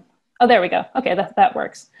 Oh, there we go. Okay, that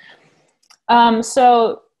works.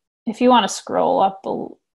 So if you want to scroll up,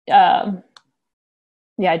 yeah,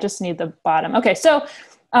 I just need the bottom. Okay, so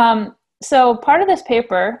part of this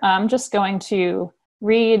paper, I'm just going to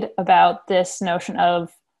read about this notion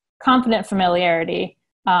of confident familiarity.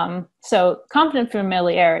 So confident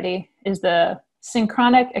familiarity is the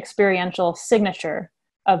synchronic experiential signature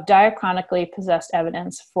of diachronically possessed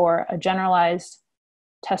evidence for a generalized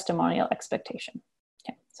testimonial expectation.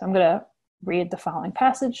 Okay, so I'm going to read the following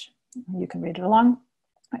passage. You can read it along.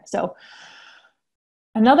 Right, so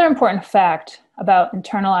another important fact about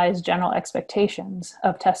internalized general expectations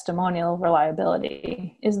of testimonial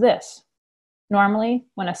reliability is this. Normally,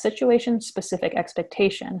 when a situation-specific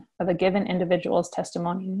expectation of a given individual's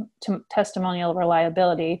testimonial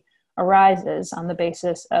reliability arises on the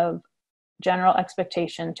basis of general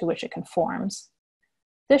expectation to which it conforms,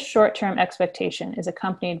 this short-term expectation is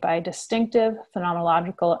accompanied by a distinctive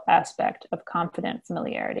phenomenological aspect of confident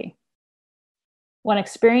familiarity. One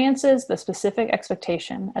experiences the specific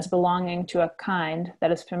expectation as belonging to a kind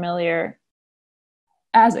that is familiar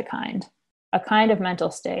as a kind of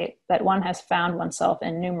mental state that one has found oneself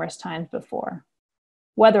in numerous times before,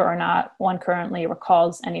 whether or not one currently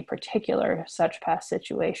recalls any particular such past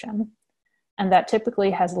situation, and that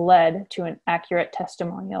typically has led to an accurate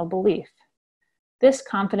testimonial belief. This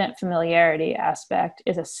confident familiarity aspect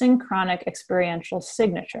is a synchronic experiential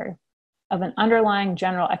signature of an underlying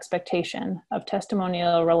general expectation of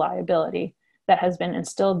testimonial reliability that has been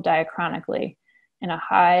instilled diachronically in a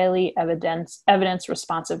highly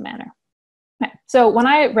evidence-responsive manner. Okay. So when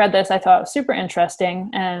I read this, I thought it was super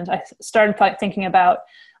interesting, and I started thinking about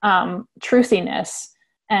truthiness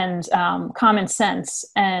and common sense,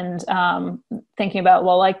 and thinking about,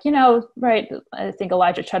 well, like, right, I think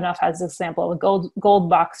Elijah Chudnoff has this example of a gold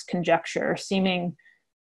box conjecture seeming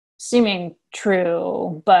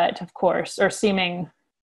true, but of course, or seeming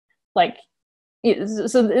like,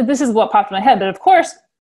 so this is what popped in my head, but of course,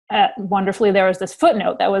 wonderfully, there was this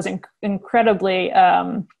footnote that was incredibly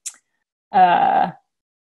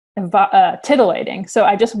titillating. So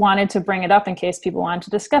I just wanted to bring it up in case people wanted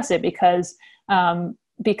to discuss it, because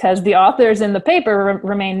the authors in the paper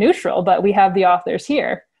remain neutral, but we have the authors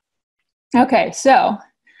here. Okay, so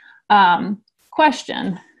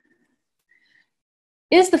question.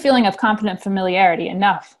 Is the feeling of confident familiarity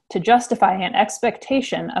enough to justify an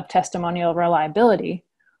expectation of testimonial reliability,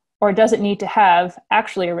 or does it need to have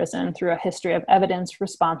actually arisen through a history of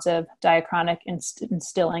evidence-responsive, diachronic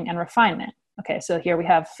instilling and refinement? Okay, so here we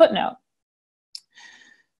have footnote.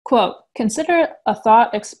 Quote, consider the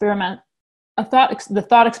thought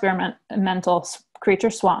experimental creature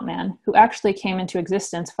Swamp Man, who actually came into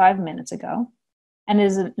existence 5 minutes ago, and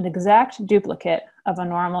is an exact duplicate of a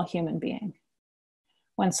normal human being.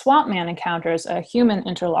 When Swamp Man encounters a human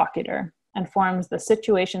interlocutor and forms the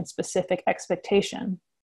situation-specific expectation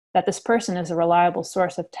that this person is a reliable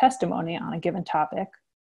source of testimony on a given topic,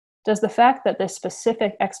 does the fact that this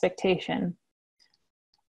specific expectation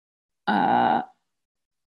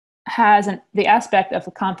has the aspect of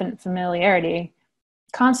a confident familiarity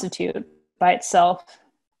constitute by itself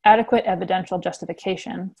adequate evidential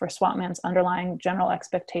justification for Swamp Man's underlying general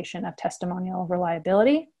expectation of testimonial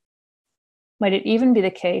reliability? Might it even be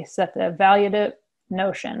the case that the evaluative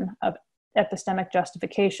notion of epistemic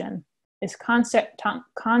justification is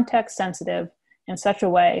context sensitive in such a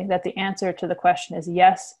way that the answer to the question is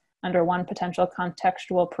yes under one potential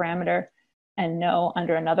contextual parameter and no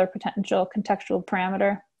under another potential contextual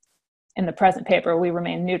parameter? In the present paper, we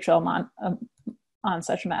remain neutral on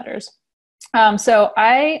such matters. So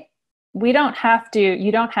I we don't have to,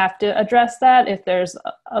 you don't have to address that if there's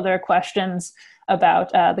other questions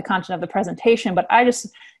about the content of the presentation. But I just,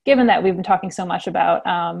 given that we've been talking so much about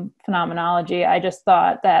phenomenology, I just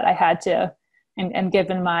thought that I had to, and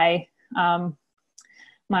given my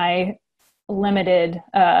my limited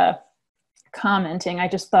commenting, I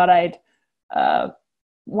just thought I'd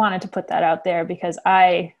wanted to put that out there because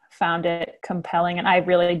I found it compelling, and I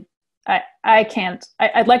really, I can't,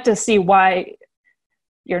 I'd like to see why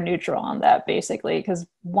you're neutral on that, basically, because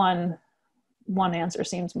one answer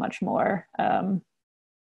seems much more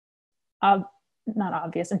not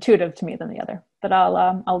obvious, intuitive to me than the other. But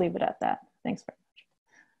I'll leave it at that. Thanks very much.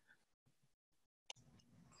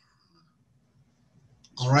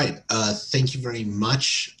 All right, thank you very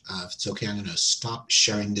much. If it's okay, I'm going to stop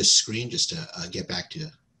sharing this screen just to get back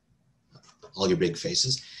to all your big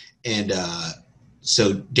faces. And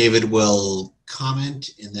so David will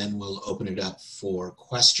comment, and then we'll open it up for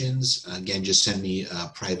questions. Again, just send me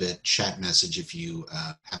a private chat message if you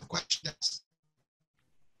have questions.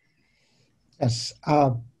 Yes.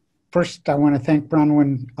 First, I want to thank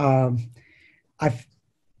Bronwyn. I've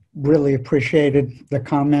really appreciated the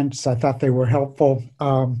comments. I thought they were helpful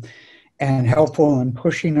and helpful in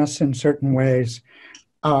pushing us in certain ways.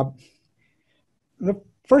 The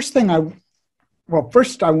first thing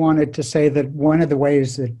first I wanted to say that one of the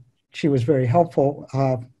ways that she was very helpful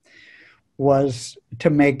was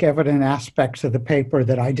to make evident aspects of the paper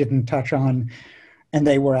that I didn't touch on, and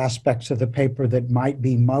they were aspects of the paper that might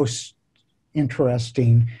be most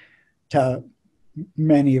interesting to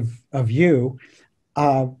many of you,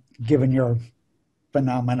 given your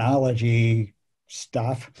phenomenology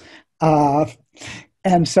stuff.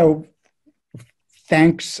 And so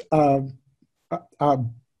thanks,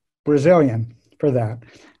 Brazilian, for that.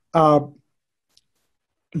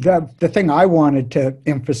 The thing I wanted to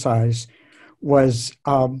emphasize was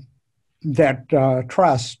that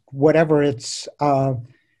trust, whatever its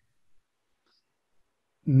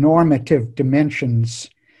normative dimensions,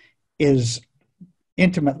 is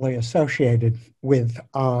intimately associated with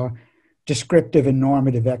descriptive and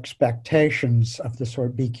normative expectations of the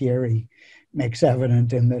sort Bicchieri makes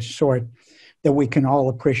evident, in the sort that we can all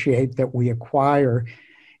appreciate, that we acquire,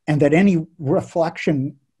 and that any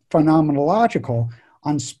reflection phenomenological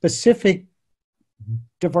on specific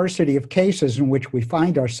diversity of cases in which we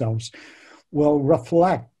find ourselves will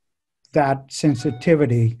reflect that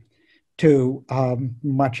sensitivity to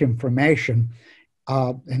much information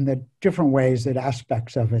and the different ways that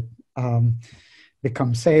aspects of it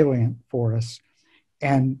become salient for us.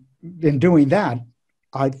 And in doing that,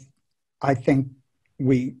 I think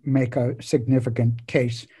we make a significant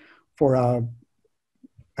case for a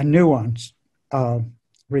nuanced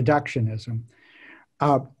reductionism.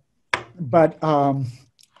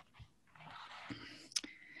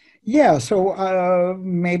 Yeah, so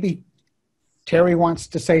maybe Terry wants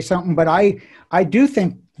to say something, but I do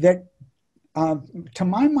think that, to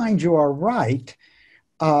my mind, you are right,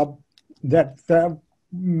 that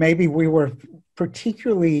maybe we were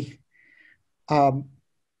particularly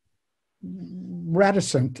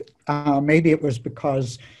reticent. Maybe it was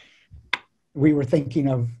because we were thinking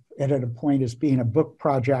of it at a point as being a book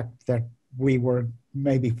project that we were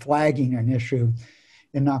maybe flagging an issue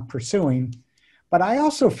and not pursuing. But I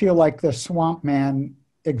also feel like the Swamp Man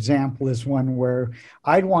example is one where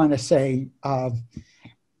I'd want to say, put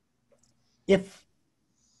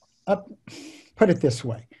it this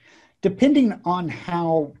way, depending on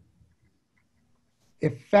how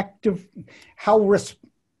effective, how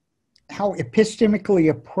epistemically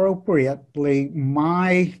appropriately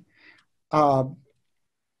my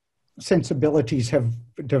sensibilities have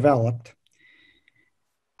developed,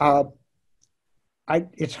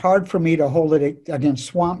 it's hard for me to hold it against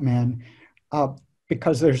Swamp Man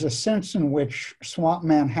because there's a sense in which Swamp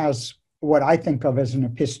Man has what I think of as an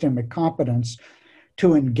epistemic competence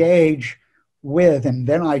to engage with, and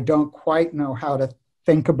then I don't quite know how to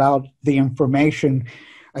think about the information.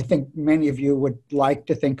 I think many of you would like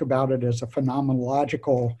to think about it as a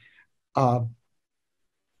phenomenological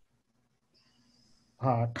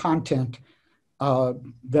content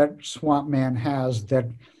that Swamp Man has that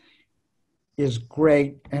is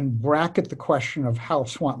great, and bracket the question of how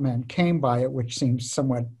Swamp Man came by it, which seems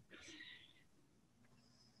somewhat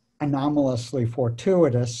anomalously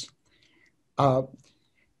fortuitous. So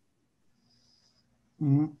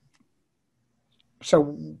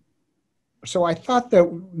I thought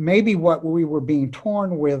that maybe what we were being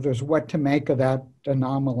torn with is what to make of that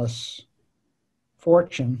anomalous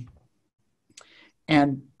fortune.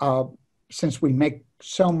 And since we make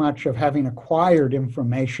so much of having acquired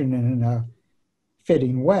information in a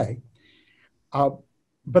fitting way,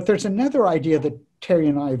 but there's another idea that Terry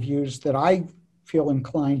and I have used that I feel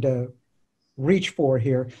inclined to reach for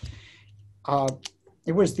here.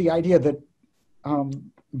 It was the idea that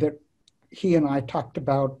that he and I talked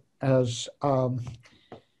about as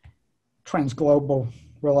transglobal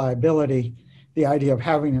reliability, the idea of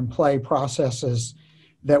having in play processes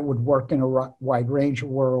that would work in a wide range of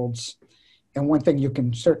worlds. And one thing you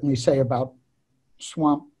can certainly say about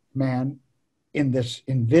Swamp Man in this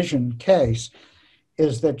envisioned case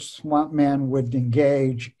is that Swamp Man would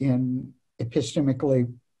engage in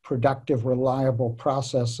epistemically productive, reliable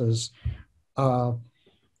processes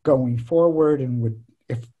going forward, and would,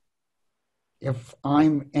 if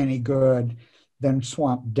I'm any good, then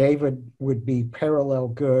Swamp David would be parallel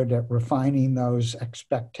good at refining those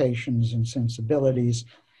expectations and sensibilities.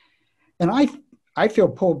 And I feel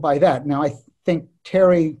pulled by that. Now, I think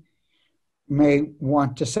Terry may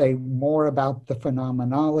want to say more about the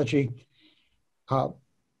phenomenology. So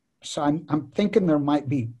I'm thinking there might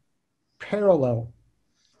be parallel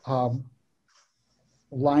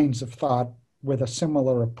lines of thought with a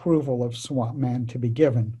similar approval of Swamp Man to be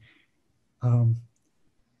given.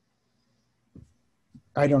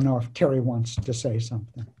 I don't know if Terry wants to say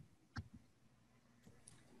something.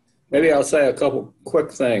 Maybe I'll say a couple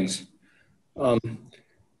quick things. In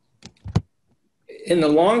the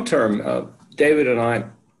long term, David and I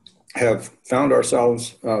have found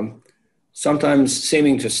ourselves sometimes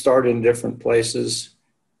seeming to start in different places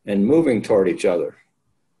and moving toward each other.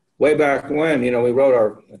 Way back when, we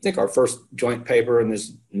wrote I think our first joint paper in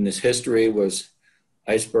this history was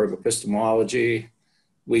Iceberg Epistemology.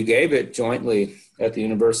 We gave it jointly at the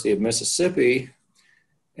University of Mississippi,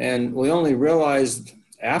 and we only realized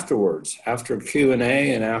afterwards, after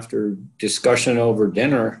Q&A and after discussion over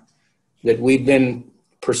dinner, that we'd been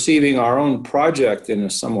perceiving our own project in a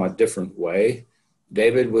somewhat different way.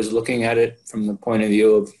 David was looking at it from the point of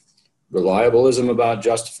view of reliabilism about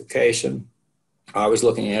justification. I was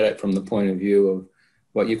looking at it from the point of view of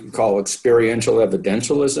what you could call experiential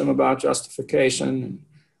evidentialism about justification.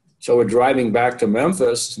 So we're driving back to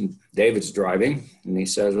Memphis, and David's driving, and he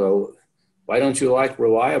says, well, why don't you like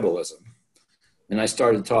reliabilism? And I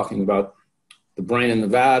started talking about the brain in the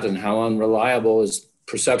vat and how unreliable his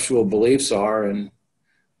perceptual beliefs are and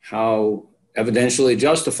how evidentially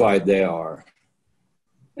justified they are.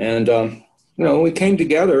 And, we came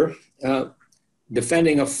together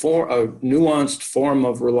defending a nuanced form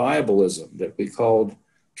of reliabilism that we called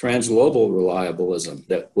transglobal reliabilism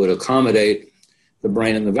that would accommodate the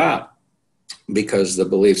brain in the vat, because the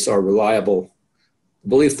beliefs are reliable.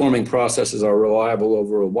 Belief-forming processes are reliable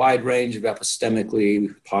over a wide range of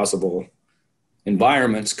epistemically possible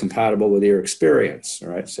environments compatible with your experience,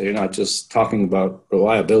 right? So you're not just talking about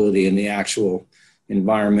reliability in the actual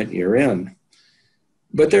environment you're in.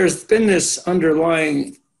 But there's been this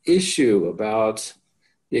underlying issue about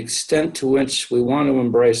the extent to which we want to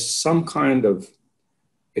embrace some kind of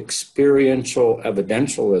experiential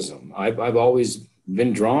evidentialism. I've always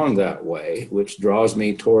been drawn that way, which draws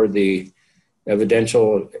me toward the the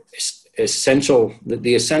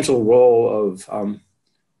essential role of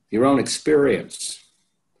your own experience.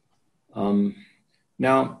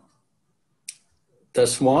 Now, the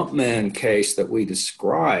Swamp Man case that we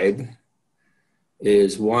describe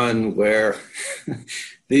is one where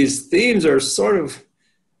these themes are sort of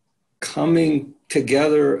coming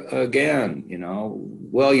together again,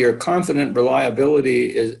 Well, your confident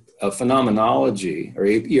reliability is a phenomenology, or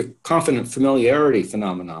your confident familiarity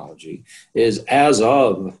phenomenology is as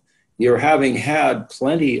of you're having had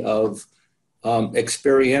plenty of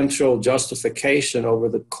experiential justification over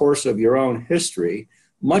the course of your own history,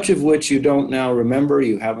 much of which you don't now remember,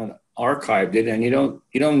 you haven't archived it, and you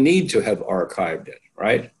don't need to have archived it,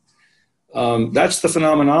 right? That's the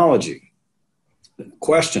phenomenology.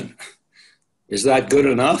 Question: is that good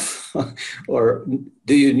enough? Or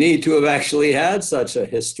do you need to have actually had such a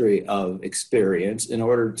history of experience in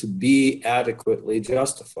order to be adequately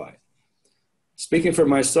justified? Speaking for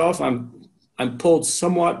myself, I'm pulled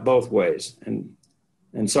somewhat both ways. And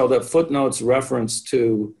so the footnotes reference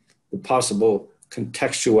to the possible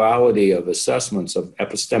contextuality of assessments of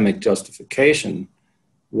epistemic justification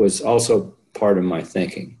was also part of my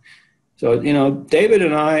thinking. So, David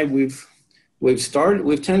and I, we've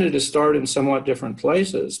tended to start in somewhat different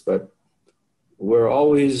places, but we're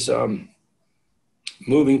always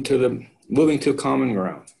moving to common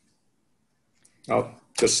ground. I'll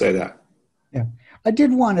just say that. Yeah, I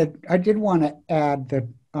did want to add that.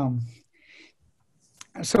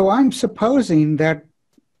 So I'm supposing that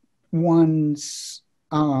one's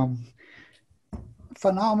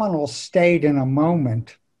phenomenal state in a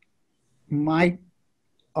moment might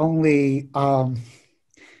only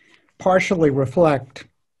partially reflect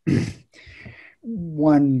the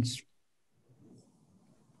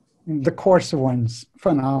course of one's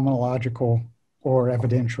phenomenological or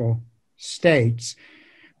evidential states.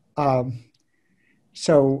 So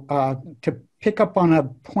to pick up on a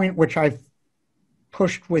point which I've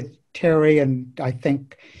pushed with Terry, and I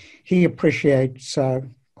think he appreciates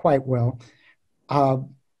quite well,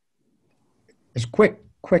 is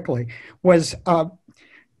quickly, was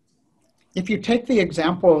if you take the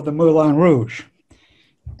example of the Moulin Rouge,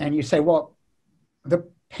 and you say, well, the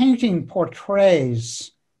painting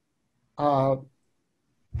portrays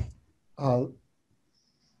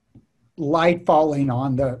light falling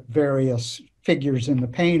on the various figures in the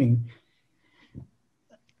painting.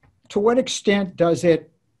 To what extent does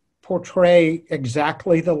it portray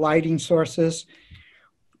exactly the lighting sources?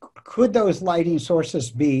 Could those lighting sources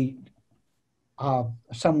be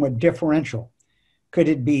somewhat differential? Could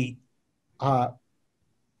it be a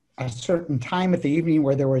certain time at the evening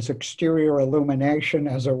where there was exterior illumination,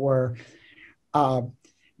 as it were,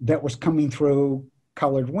 that was coming through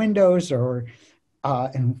colored windows or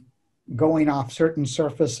and going off certain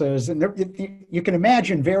surfaces? And there, you can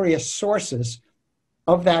imagine various sources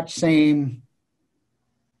of that same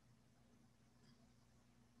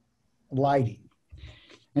lighting.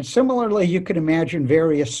 And similarly, you could imagine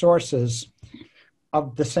various sources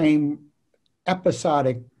of the same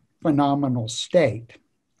episodic phenomenal state.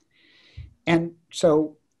 And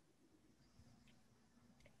so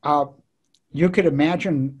you could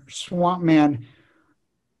imagine Swamp Man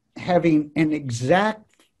having an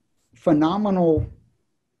exact phenomenal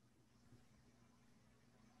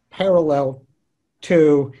parallel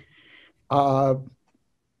to,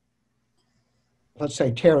 let's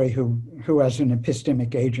say, Terry, who as an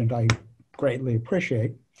epistemic agent I greatly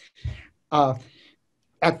appreciate at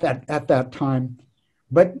that time,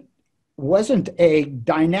 but wasn't a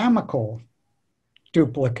dynamical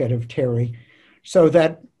duplicate of Terry, so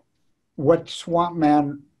that what Swamp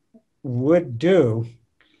Man would do,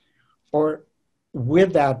 or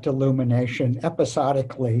with that illumination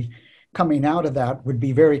episodically coming out of that, would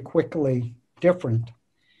be very quickly different.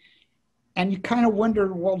 And you kind of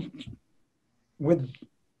wonder, well, with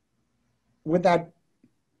that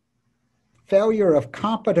failure of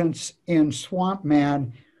competence in Swamp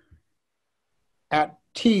Man at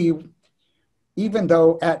T, even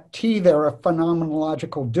though at T there are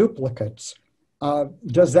phenomenological duplicates,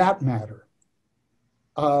 does that matter?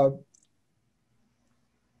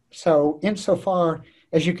 So insofar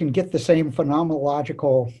as you can get the same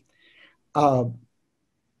phenomenological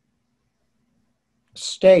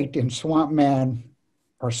state in Swamp Man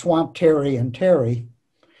or Swamp Terry and Terry,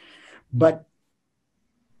 but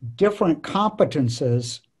different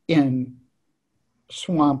competences in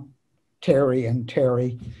Swamp Terry and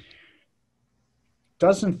Terry,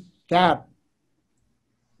 doesn't that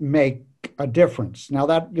make a difference? Now,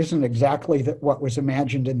 that isn't exactly what was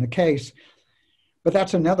imagined in the case, but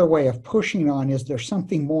that's another way of pushing on, is there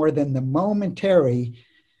something more than the momentary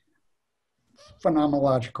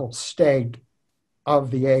phenomenological state of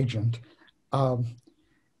the agent? Okay.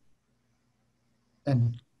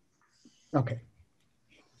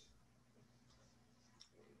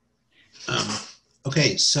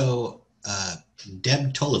 Okay, so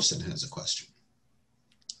Deb Tollefson has a question.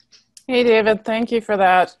 Hey, David, thank you for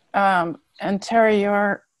that. And Terry,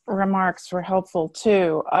 your remarks were helpful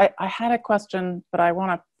too. I had a question, but I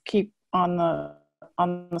want to keep on the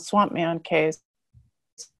Swamp Man case.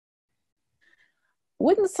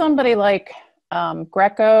 Wouldn't somebody like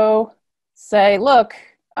Greco say, look,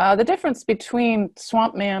 the difference between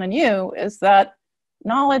Swamp Man and you is that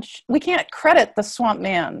knowledge, we can't credit the Swamp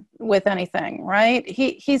Man with anything, right?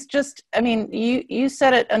 He's just, I mean, you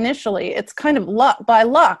said it initially, it's kind of by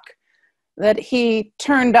luck that he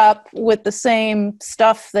turned up with the same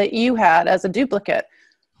stuff that you had as a duplicate.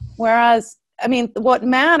 Whereas, I mean, what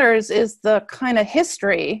matters is the kind of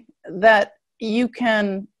history that you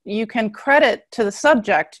can credit to the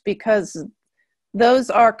subject, because those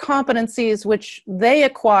are competencies which they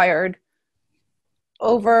acquired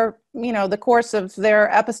over, you know, the course of their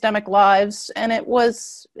epistemic lives, and it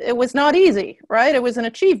was not easy, right? It was an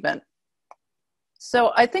achievement.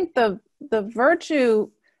 So I think the virtue,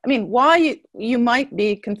 I mean, why you might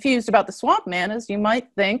be confused about the Swamp Man is you might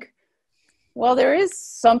think, well, there is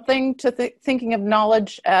something to thinking of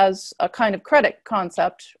knowledge as a kind of credit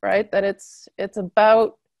concept, right? That it's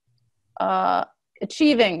about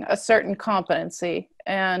achieving a certain competency,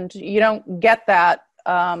 and you don't get that,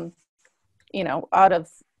 you know, out of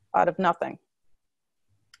nothing.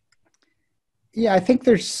 Yeah, I think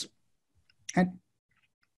there's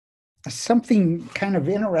something kind of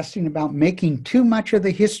interesting about making too much of the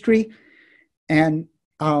history And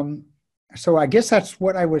so I guess that's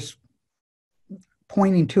what I was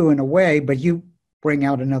pointing to in a way, but you bring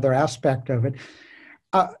out another aspect of it.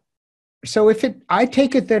 So I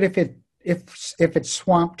take it that if it's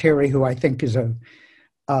Swamp Terry, who I think is a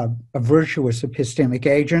virtuous epistemic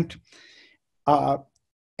agent,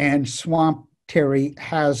 and Swamp Terry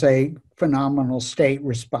has a phenomenal state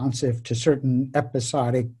responsive to certain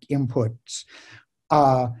episodic inputs.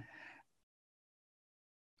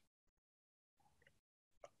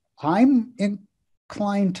 I'm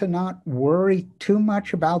inclined to not worry too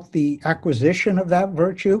much about the acquisition of that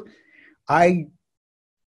virtue. I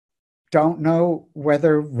don't know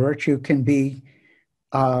whether virtue can be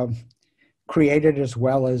created as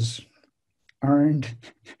well as earned.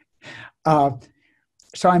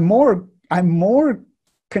 So I'm more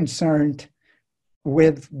concerned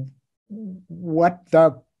with what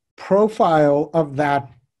the profile of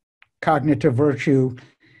that cognitive virtue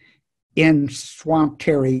in Swamp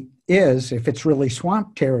Terry is. If it's really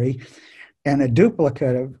Swamp Terry and a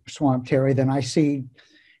duplicate of Swamp Terry, then I see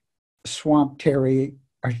Swamp Terry,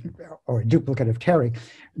 or a duplicate of Terry,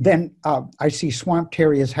 then I see Swamp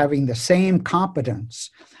Terry as having the same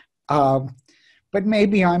competence. But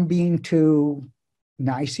maybe I'm being too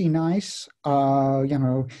nicey nice, but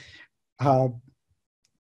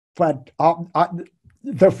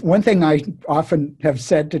the one thing I often have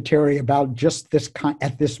said to Terry about just this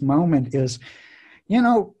at this moment is,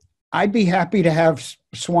 I'd be happy to have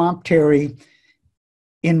Swamp Terry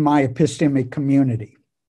in my epistemic community.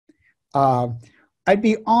 I'd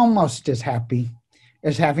be almost as happy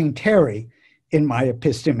as having Terry in my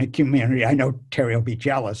epistemic community. I know Terry will be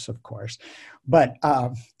jealous, of course, but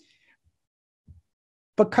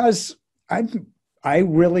because I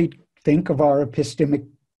really think of our epistemic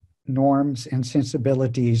norms and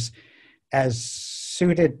sensibilities as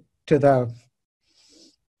suited to the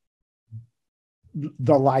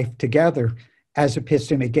life together as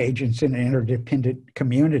epistemic agents in an interdependent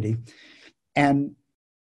community. And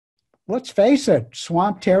let's face it,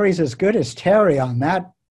 Swamp Terry's as good as Terry on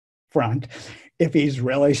that front, if he's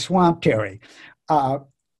really Swamp Terry. On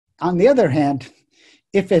the other hand,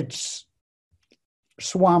 if it's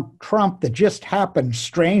Swamp Trump that just happened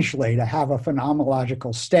strangely to have a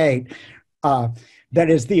phenomenological state that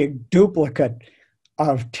is the duplicate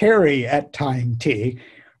of Terry at time t,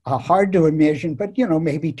 hard to imagine, but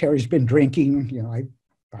maybe Terry's been drinking,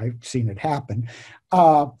 I've seen it happen.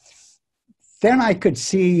 Then I could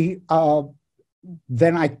see,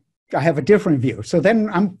 then I have a different view. So then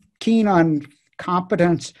I'm keen on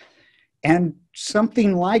competence and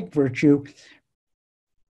something like virtue,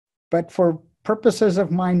 but for purposes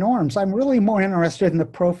of my norms, I'm really more interested in the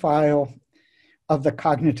profile of the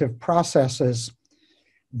cognitive processes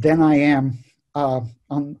than I am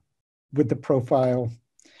with the profile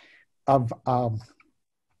of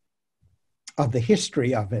the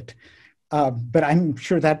history of it. But I'm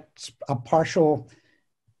sure that's a partial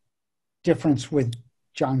difference with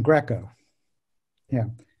John Greco. Yeah.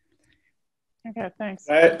 Okay, thanks.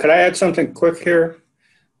 Could I add something quick here?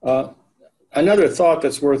 Another thought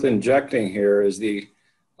that's worth injecting here is the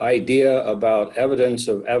idea about evidence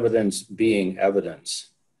of evidence being evidence.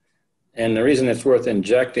 And the reason it's worth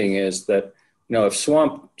injecting is that, if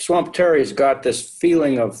Swamp Terry's got this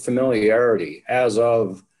feeling of familiarity as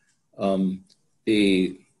of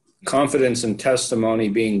the confidence and testimony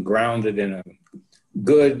being grounded in a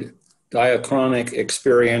good diachronic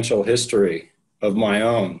experiential history of my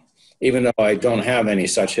own, even though I don't have any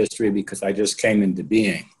such history because I just came into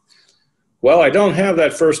being. Well, I don't have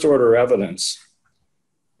that first order evidence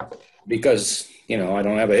because, I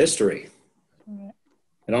don't have a history.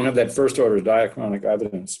 I don't have that first order diachronic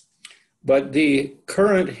evidence. But the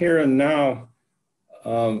current here and now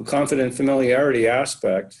confident familiarity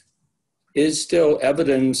aspect is still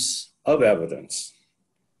evidence of evidence.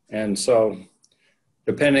 And so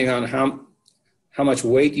depending on how much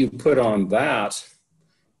weight you put on that,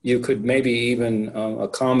 you could maybe even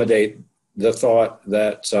accommodate the thought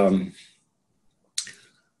that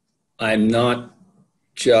I'm not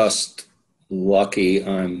just lucky,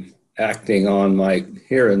 I'm acting on my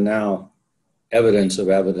here and now evidence of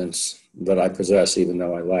evidence that I possess, even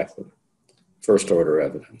though I lack the first order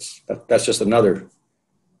evidence. That's just another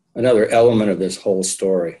element of this whole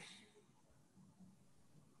story.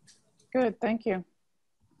 Good, thank you.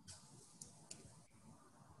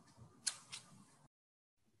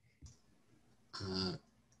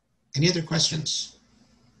 Any other questions?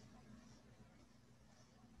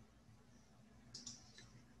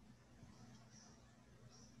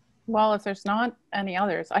 Well, if there's not any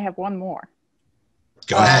others, I have one more.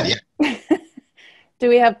 Go ahead, yeah. Do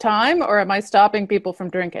we have time, or am I stopping people from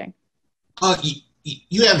drinking?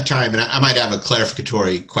 You have time, and I might have a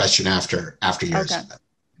clarificatory question after yours.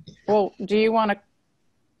 Okay. Well, do you want to?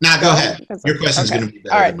 No, go ahead. Your question is going to be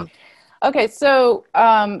better than mine. Okay, so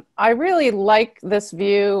I really like this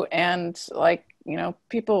view, and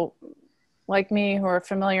people like me who are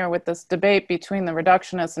familiar with this debate between the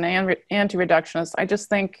reductionists and anti-reductionists, I just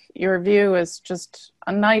think your view is just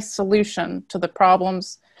a nice solution to the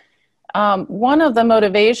problems. One of the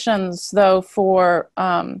motivations, though, for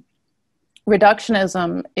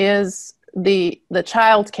reductionism is the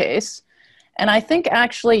child case. And I think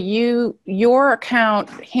actually your account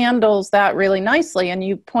handles that really nicely, and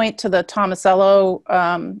you point to the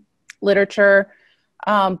Tomasello literature,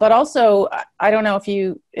 but also I don't know if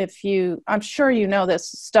you I'm sure you know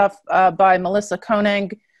this stuff by Melissa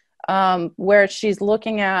Koenig, where she's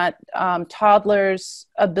looking at toddlers'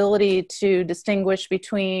 ability to distinguish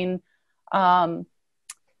between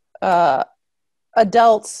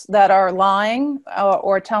adults that are lying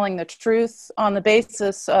or telling the truth on the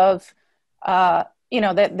basis of that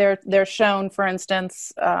they're shown, for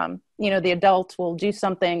instance, the adult will do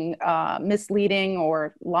something misleading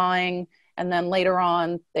or lying, and then later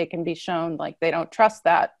on they can be shown like they don't trust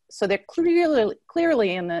that. So they're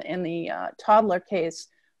clearly in the toddler case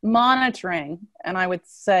monitoring, and I would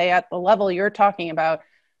say at the level you're talking about,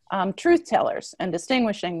 truth tellers and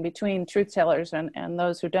distinguishing between truth tellers and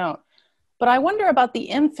those who don't. But I wonder about the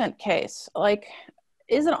infant case. Like,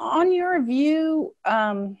 is it on your view?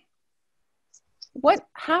 How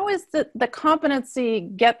is the competency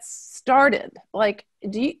gets started? Like,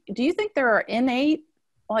 do you think there are innate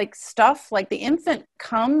stuff, like the infant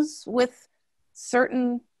comes with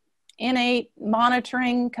certain innate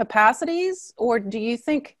monitoring capacities, or do you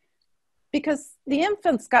think because the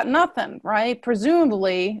infant's got nothing, right,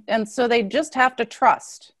 presumably, and so they just have to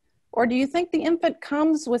trust? Or do you think the infant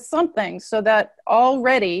comes with something so that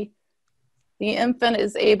already the infant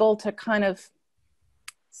is able to kind of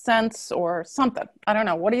sense or something? I don't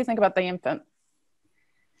know. What do you think about the infant?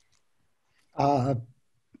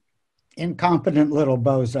 Incompetent little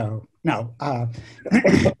bozo. No.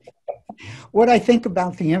 What I think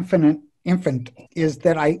about the infant is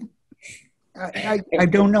that I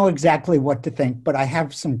don't know exactly what to think, but I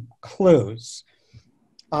have some clues.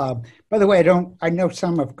 By the way, I know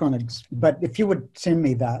some of Koenig's, but if you would send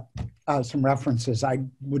me that, some references, I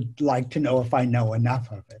would like to know if I know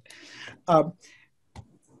enough of it.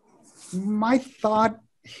 My thought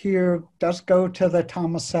here does go to the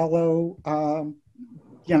Tomasello,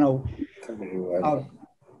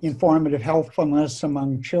 informative helpfulness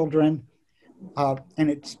among children. And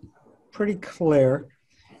it's pretty clear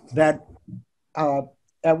that at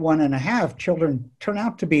 1.5, children turn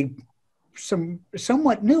out to be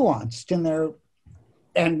somewhat nuanced in their,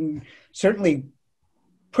 and certainly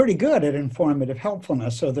pretty good at informative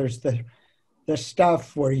helpfulness. So there's the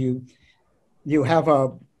stuff where you have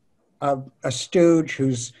a stooge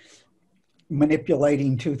who's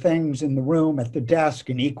manipulating two things in the room at the desk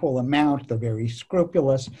in equal amount. They're very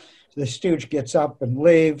scrupulous. The stooge gets up and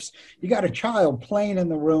leaves. You got a child playing in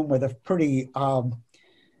the room with a pretty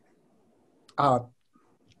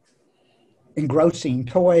engrossing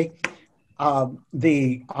toy.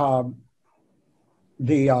 The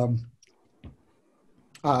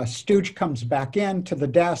stooge comes back in to the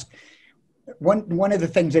desk. One of the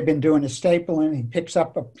things they've been doing is stapling. He picks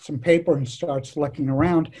up some paper and starts looking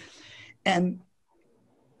around. And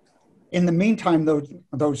in the meantime,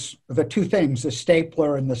 the two things, the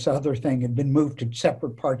stapler and this other thing, had been moved to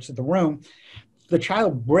separate parts of the room. The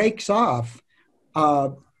child breaks off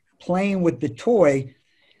playing with the toy,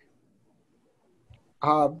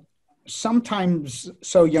 sometimes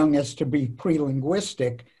so young as to be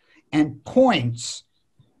pre-linguistic, and points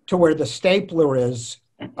to where the stapler is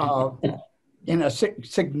in a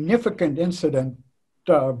significant incident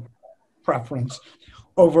preference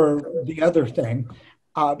over the other thing,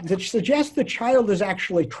 that suggests the child is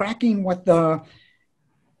actually tracking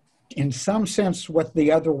in some sense, what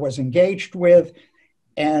the other was engaged with,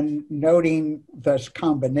 and noting this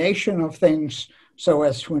combination of things so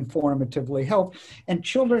as to informatively help. And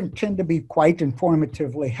children tend to be quite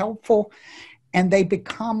informatively helpful, and they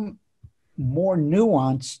become more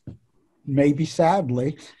nuanced, maybe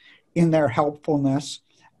sadly, in their helpfulness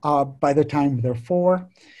by the time they're 4.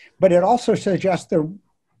 But it also suggests they're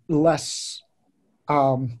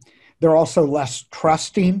also less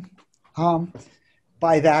trusting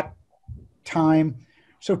by that time.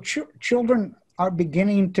 So children are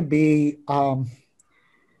beginning to be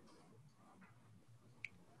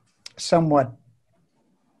somewhat,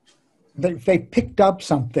 they picked up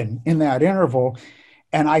something in that interval,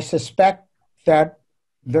 and I suspect that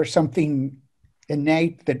there's something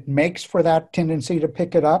innate that makes for that tendency to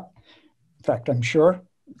pick it up. In fact, I'm sure.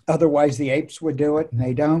 Otherwise, the apes would do it, and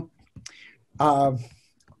they don't. I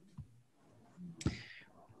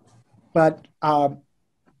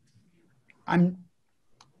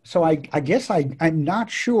guess I'm not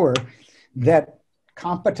sure that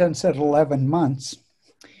competence at 11 months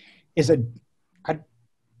is a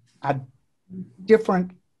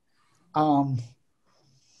different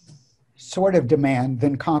sort of demand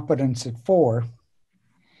than competence at 4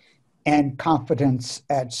 and competence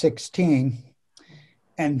at 16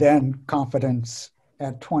 and then competence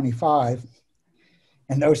at 25.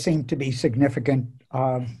 And those seem to be significant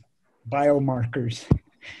biomarkers,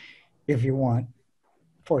 if you want,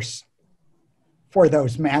 for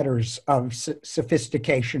those matters of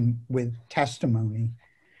sophistication with testimony.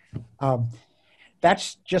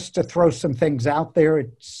 That's just to throw some things out there.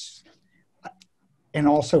 And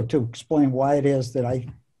also to explain why it is that I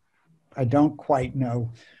don't quite know.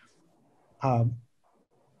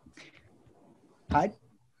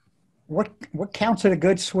 What counts as a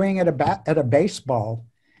good swing at a baseball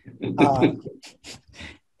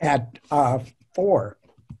at 4?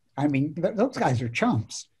 I mean, those guys are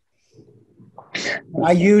chumps.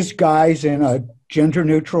 I use guys in a gender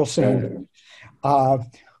neutral sense.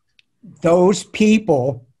 Those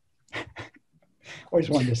people, always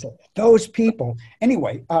wanted to say, those people,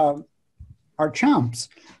 anyway, are chumps.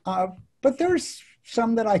 But there's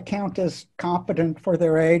some that I count as competent for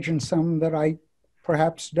their age and some that I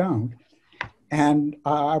perhaps don't. And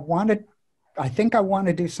I think I want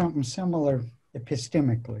to do something similar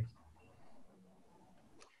epistemically.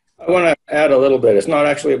 I want to add a little bit. It's not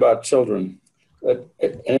actually about children, but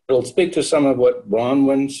it'll speak to some of what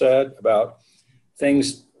Bronwyn said about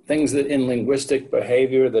things that in linguistic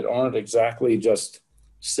behavior that aren't exactly just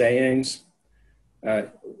sayings.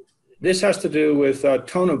 This has to do with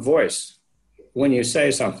tone of voice when you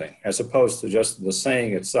say something, as opposed to just the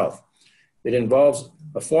saying itself. It involves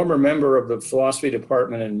a former member of the philosophy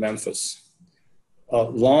department in Memphis,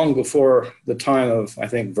 long before the time of, I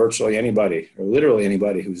think, virtually anybody, or literally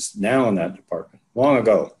anybody who's now in that department, long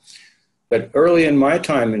ago. But early in my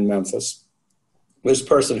time in Memphis, this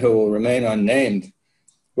person who will remain unnamed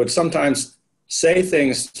would sometimes say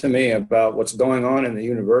things to me about what's going on in the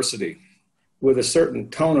university with a certain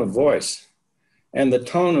tone of voice. And the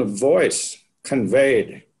tone of voice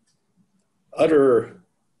conveyed utter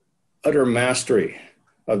mastery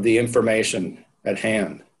of the information at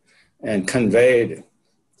hand and conveyed,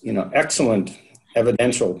 excellent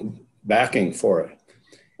evidential backing for it.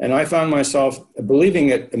 And I found myself believing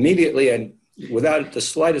it immediately and without the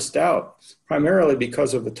slightest doubt, primarily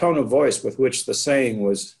because of the tone of voice with which the saying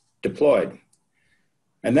was deployed.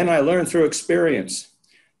 And then I learned through experience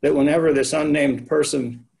that whenever this unnamed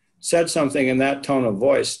person said something in that tone of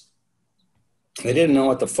voice, they didn't know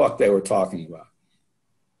what the fuck they were talking about.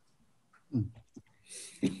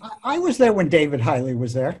 I was there when David Hiley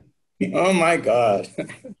was there. Oh my God.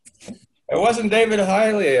 It wasn't David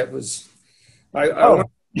Hiley. It was, I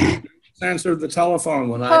answered the telephone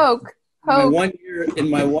when in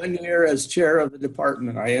my 1 year as chair of the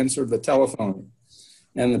department, I answered the telephone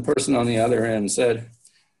and the person on the other end said,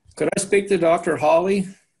 "Could I speak to Dr. Hawley?"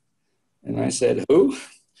 And I said, "Who?"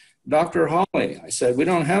 "Dr. Hawley." I said, "We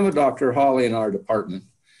don't have a Dr. Hawley in our department."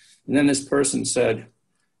 And then this person said,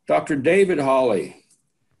 "Dr. David Hawley."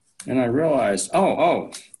 And I realized,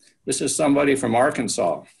 oh, this is somebody from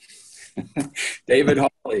Arkansas. David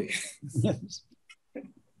Hawley. Yes.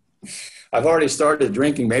 I've already started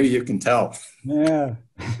drinking. Maybe you can tell. Yeah.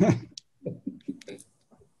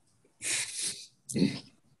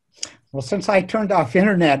 Well, since I turned off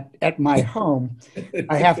internet at my home,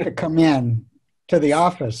 I have to come in to the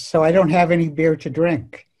office, so I don't have any beer to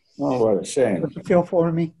drink. Oh, what a shame. Does it feel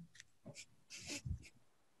for me?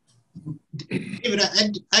 David,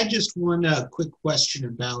 I just want a quick question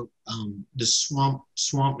about the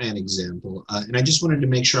swampman example, and I just wanted to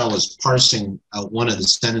make sure I was parsing out one of the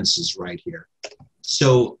sentences right here.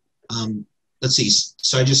 So let's see.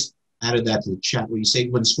 So I just added that to the chat where you say,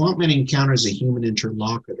 when swampman encounters a human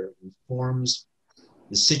interlocutor, informs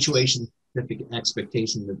the situation-specific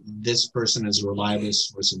expectation that this person is a reliable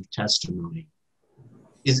source of testimony.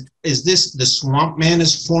 Is this the swampman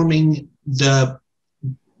is forming the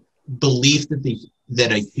belief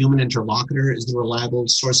that a human interlocutor is the reliable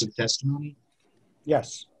source of testimony?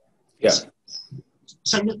 Yes. Yeah.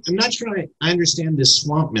 So I'm not sure I understand this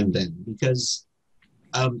swampman then, because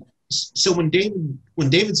so when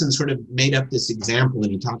Davidson sort of made up this example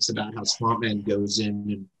and he talks about how swampman goes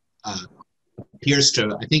in and appears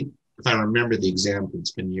to, I think if I remember the example,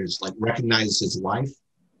 it's been years, like recognize his wife.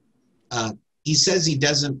 He says he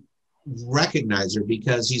doesn't recognize her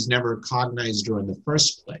because he's never cognized her in the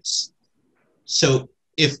first place. So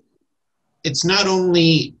if it's not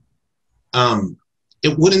only,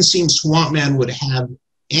 it wouldn't seem Swamp Man would have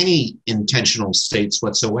any intentional states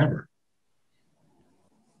whatsoever.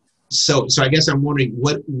 So I guess I'm wondering,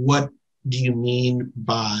 what do you mean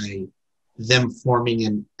by them forming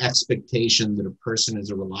an expectation that a person is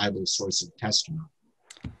a reliable source of testimony?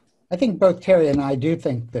 I think both Terry and I do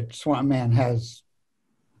think that Swamp Man has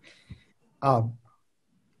the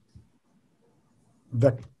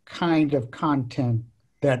kind of content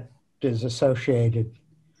that is associated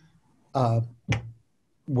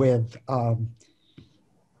with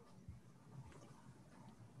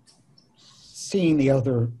seeing the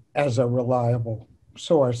other as a reliable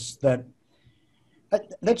source.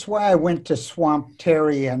 That's why I went to Swamp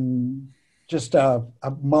Terry and just a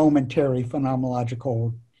momentary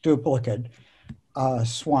phenomenological duplicate,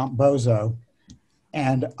 Swamp Bozo,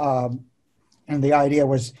 and the idea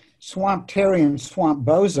was Swamp Terry and Swamp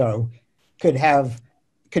Bozo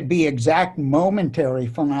could be exact momentary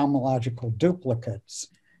phenomenological duplicates.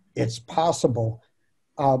 It's possible,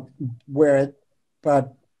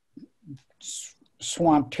 but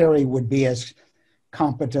Swamp Terry would be as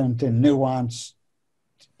competent and nuanced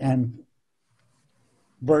and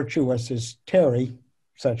virtuous as Terry,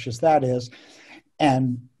 such as that is,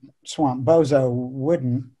 and Swamp Bozo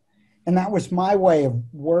wouldn't. And that was my way of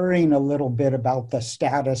worrying a little bit about the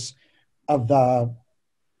status of the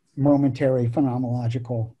momentary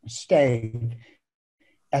phenomenological state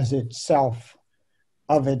as itself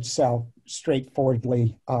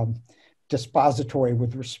straightforwardly dispository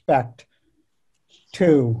with respect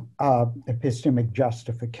to epistemic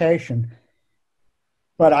justification.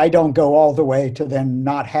 But I don't go all the way to then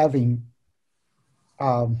not having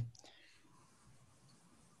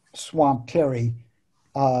Swamp Terry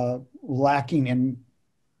lacking in,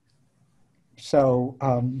 so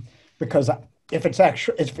because if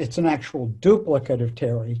it's an actual duplicate of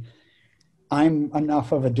Terry, I'm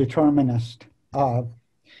enough of a determinist,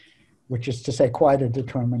 which is to say quite a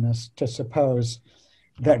determinist, to suppose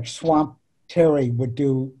that Swamp Terry would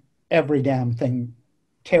do every damn thing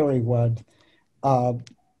Terry would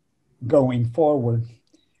going forward,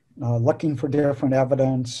 looking for different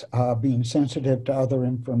evidence, being sensitive to other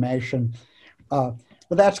information.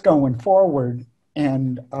 But that's going forward,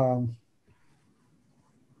 and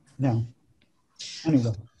no.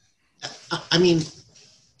 Anyway. I mean,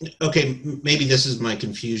 okay, maybe this is my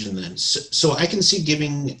confusion then. So I can see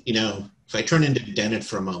giving, if I turn into Dennett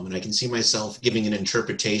for a moment, I can see myself giving an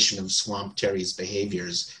interpretation of Swamp Terry's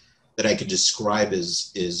behaviors that I could describe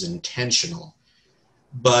as intentional.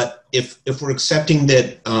 But if we're accepting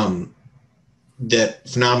that that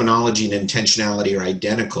phenomenology and intentionality are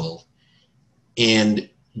identical, and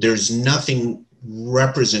there's nothing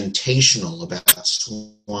representational about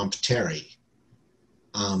Swamp Terry,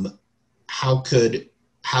 how could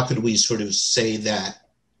we sort of say that?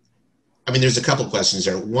 I mean, there's a couple questions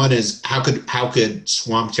there. One is how could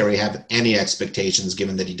Swamp Terry have any expectations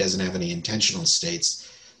given that he doesn't have any intentional states?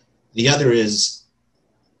 The other is,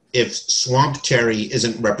 if Swamp Terry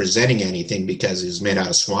isn't representing anything because he's made out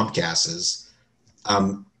of swamp gases,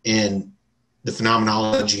 and the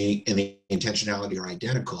phenomenology and the intentionality are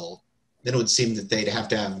identical, then it would seem that they'd have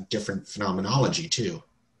to have different phenomenology too.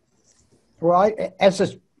 Well, as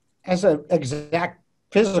an exact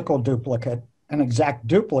physical duplicate, an exact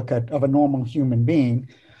duplicate of a normal human being,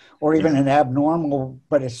 or even an abnormal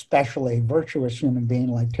but especially virtuous human being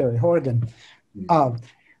like Terry Horgan,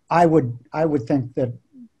 I would think that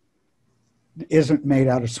isn't made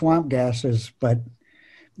out of swamp gases, but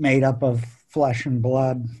made up of flesh and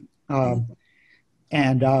blood.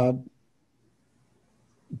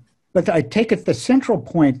 But I take it the central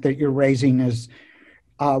point that you're raising is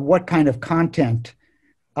what kind of content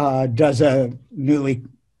does a newly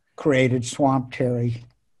created Swamp Terry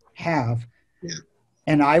have? Yeah.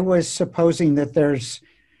 And I was supposing that there's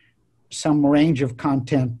some range of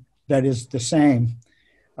content that is the same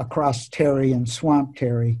across Terry and Swamp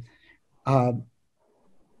Terry.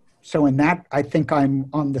 So in that, I think I'm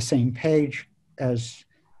on the same page as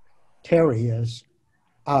Terry is.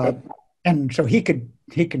 And so he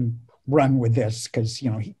can run with this because,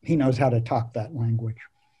 he knows how to talk that language.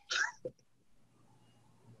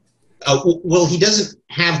 Well, he doesn't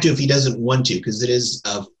have to if he doesn't want to, because it is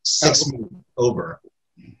 6 minutes over.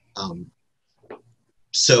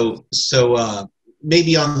 So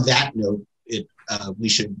maybe on that note, we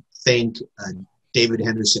should thank David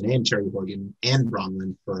Henderson and Terry Horgan and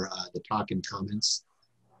Bronwyn for the talk and comments.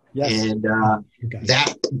 Yes. And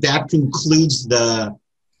that concludes the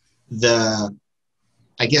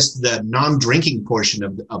I guess, the non-drinking portion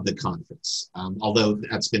of the conference, although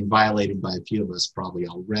that's been violated by a few of us probably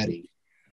already.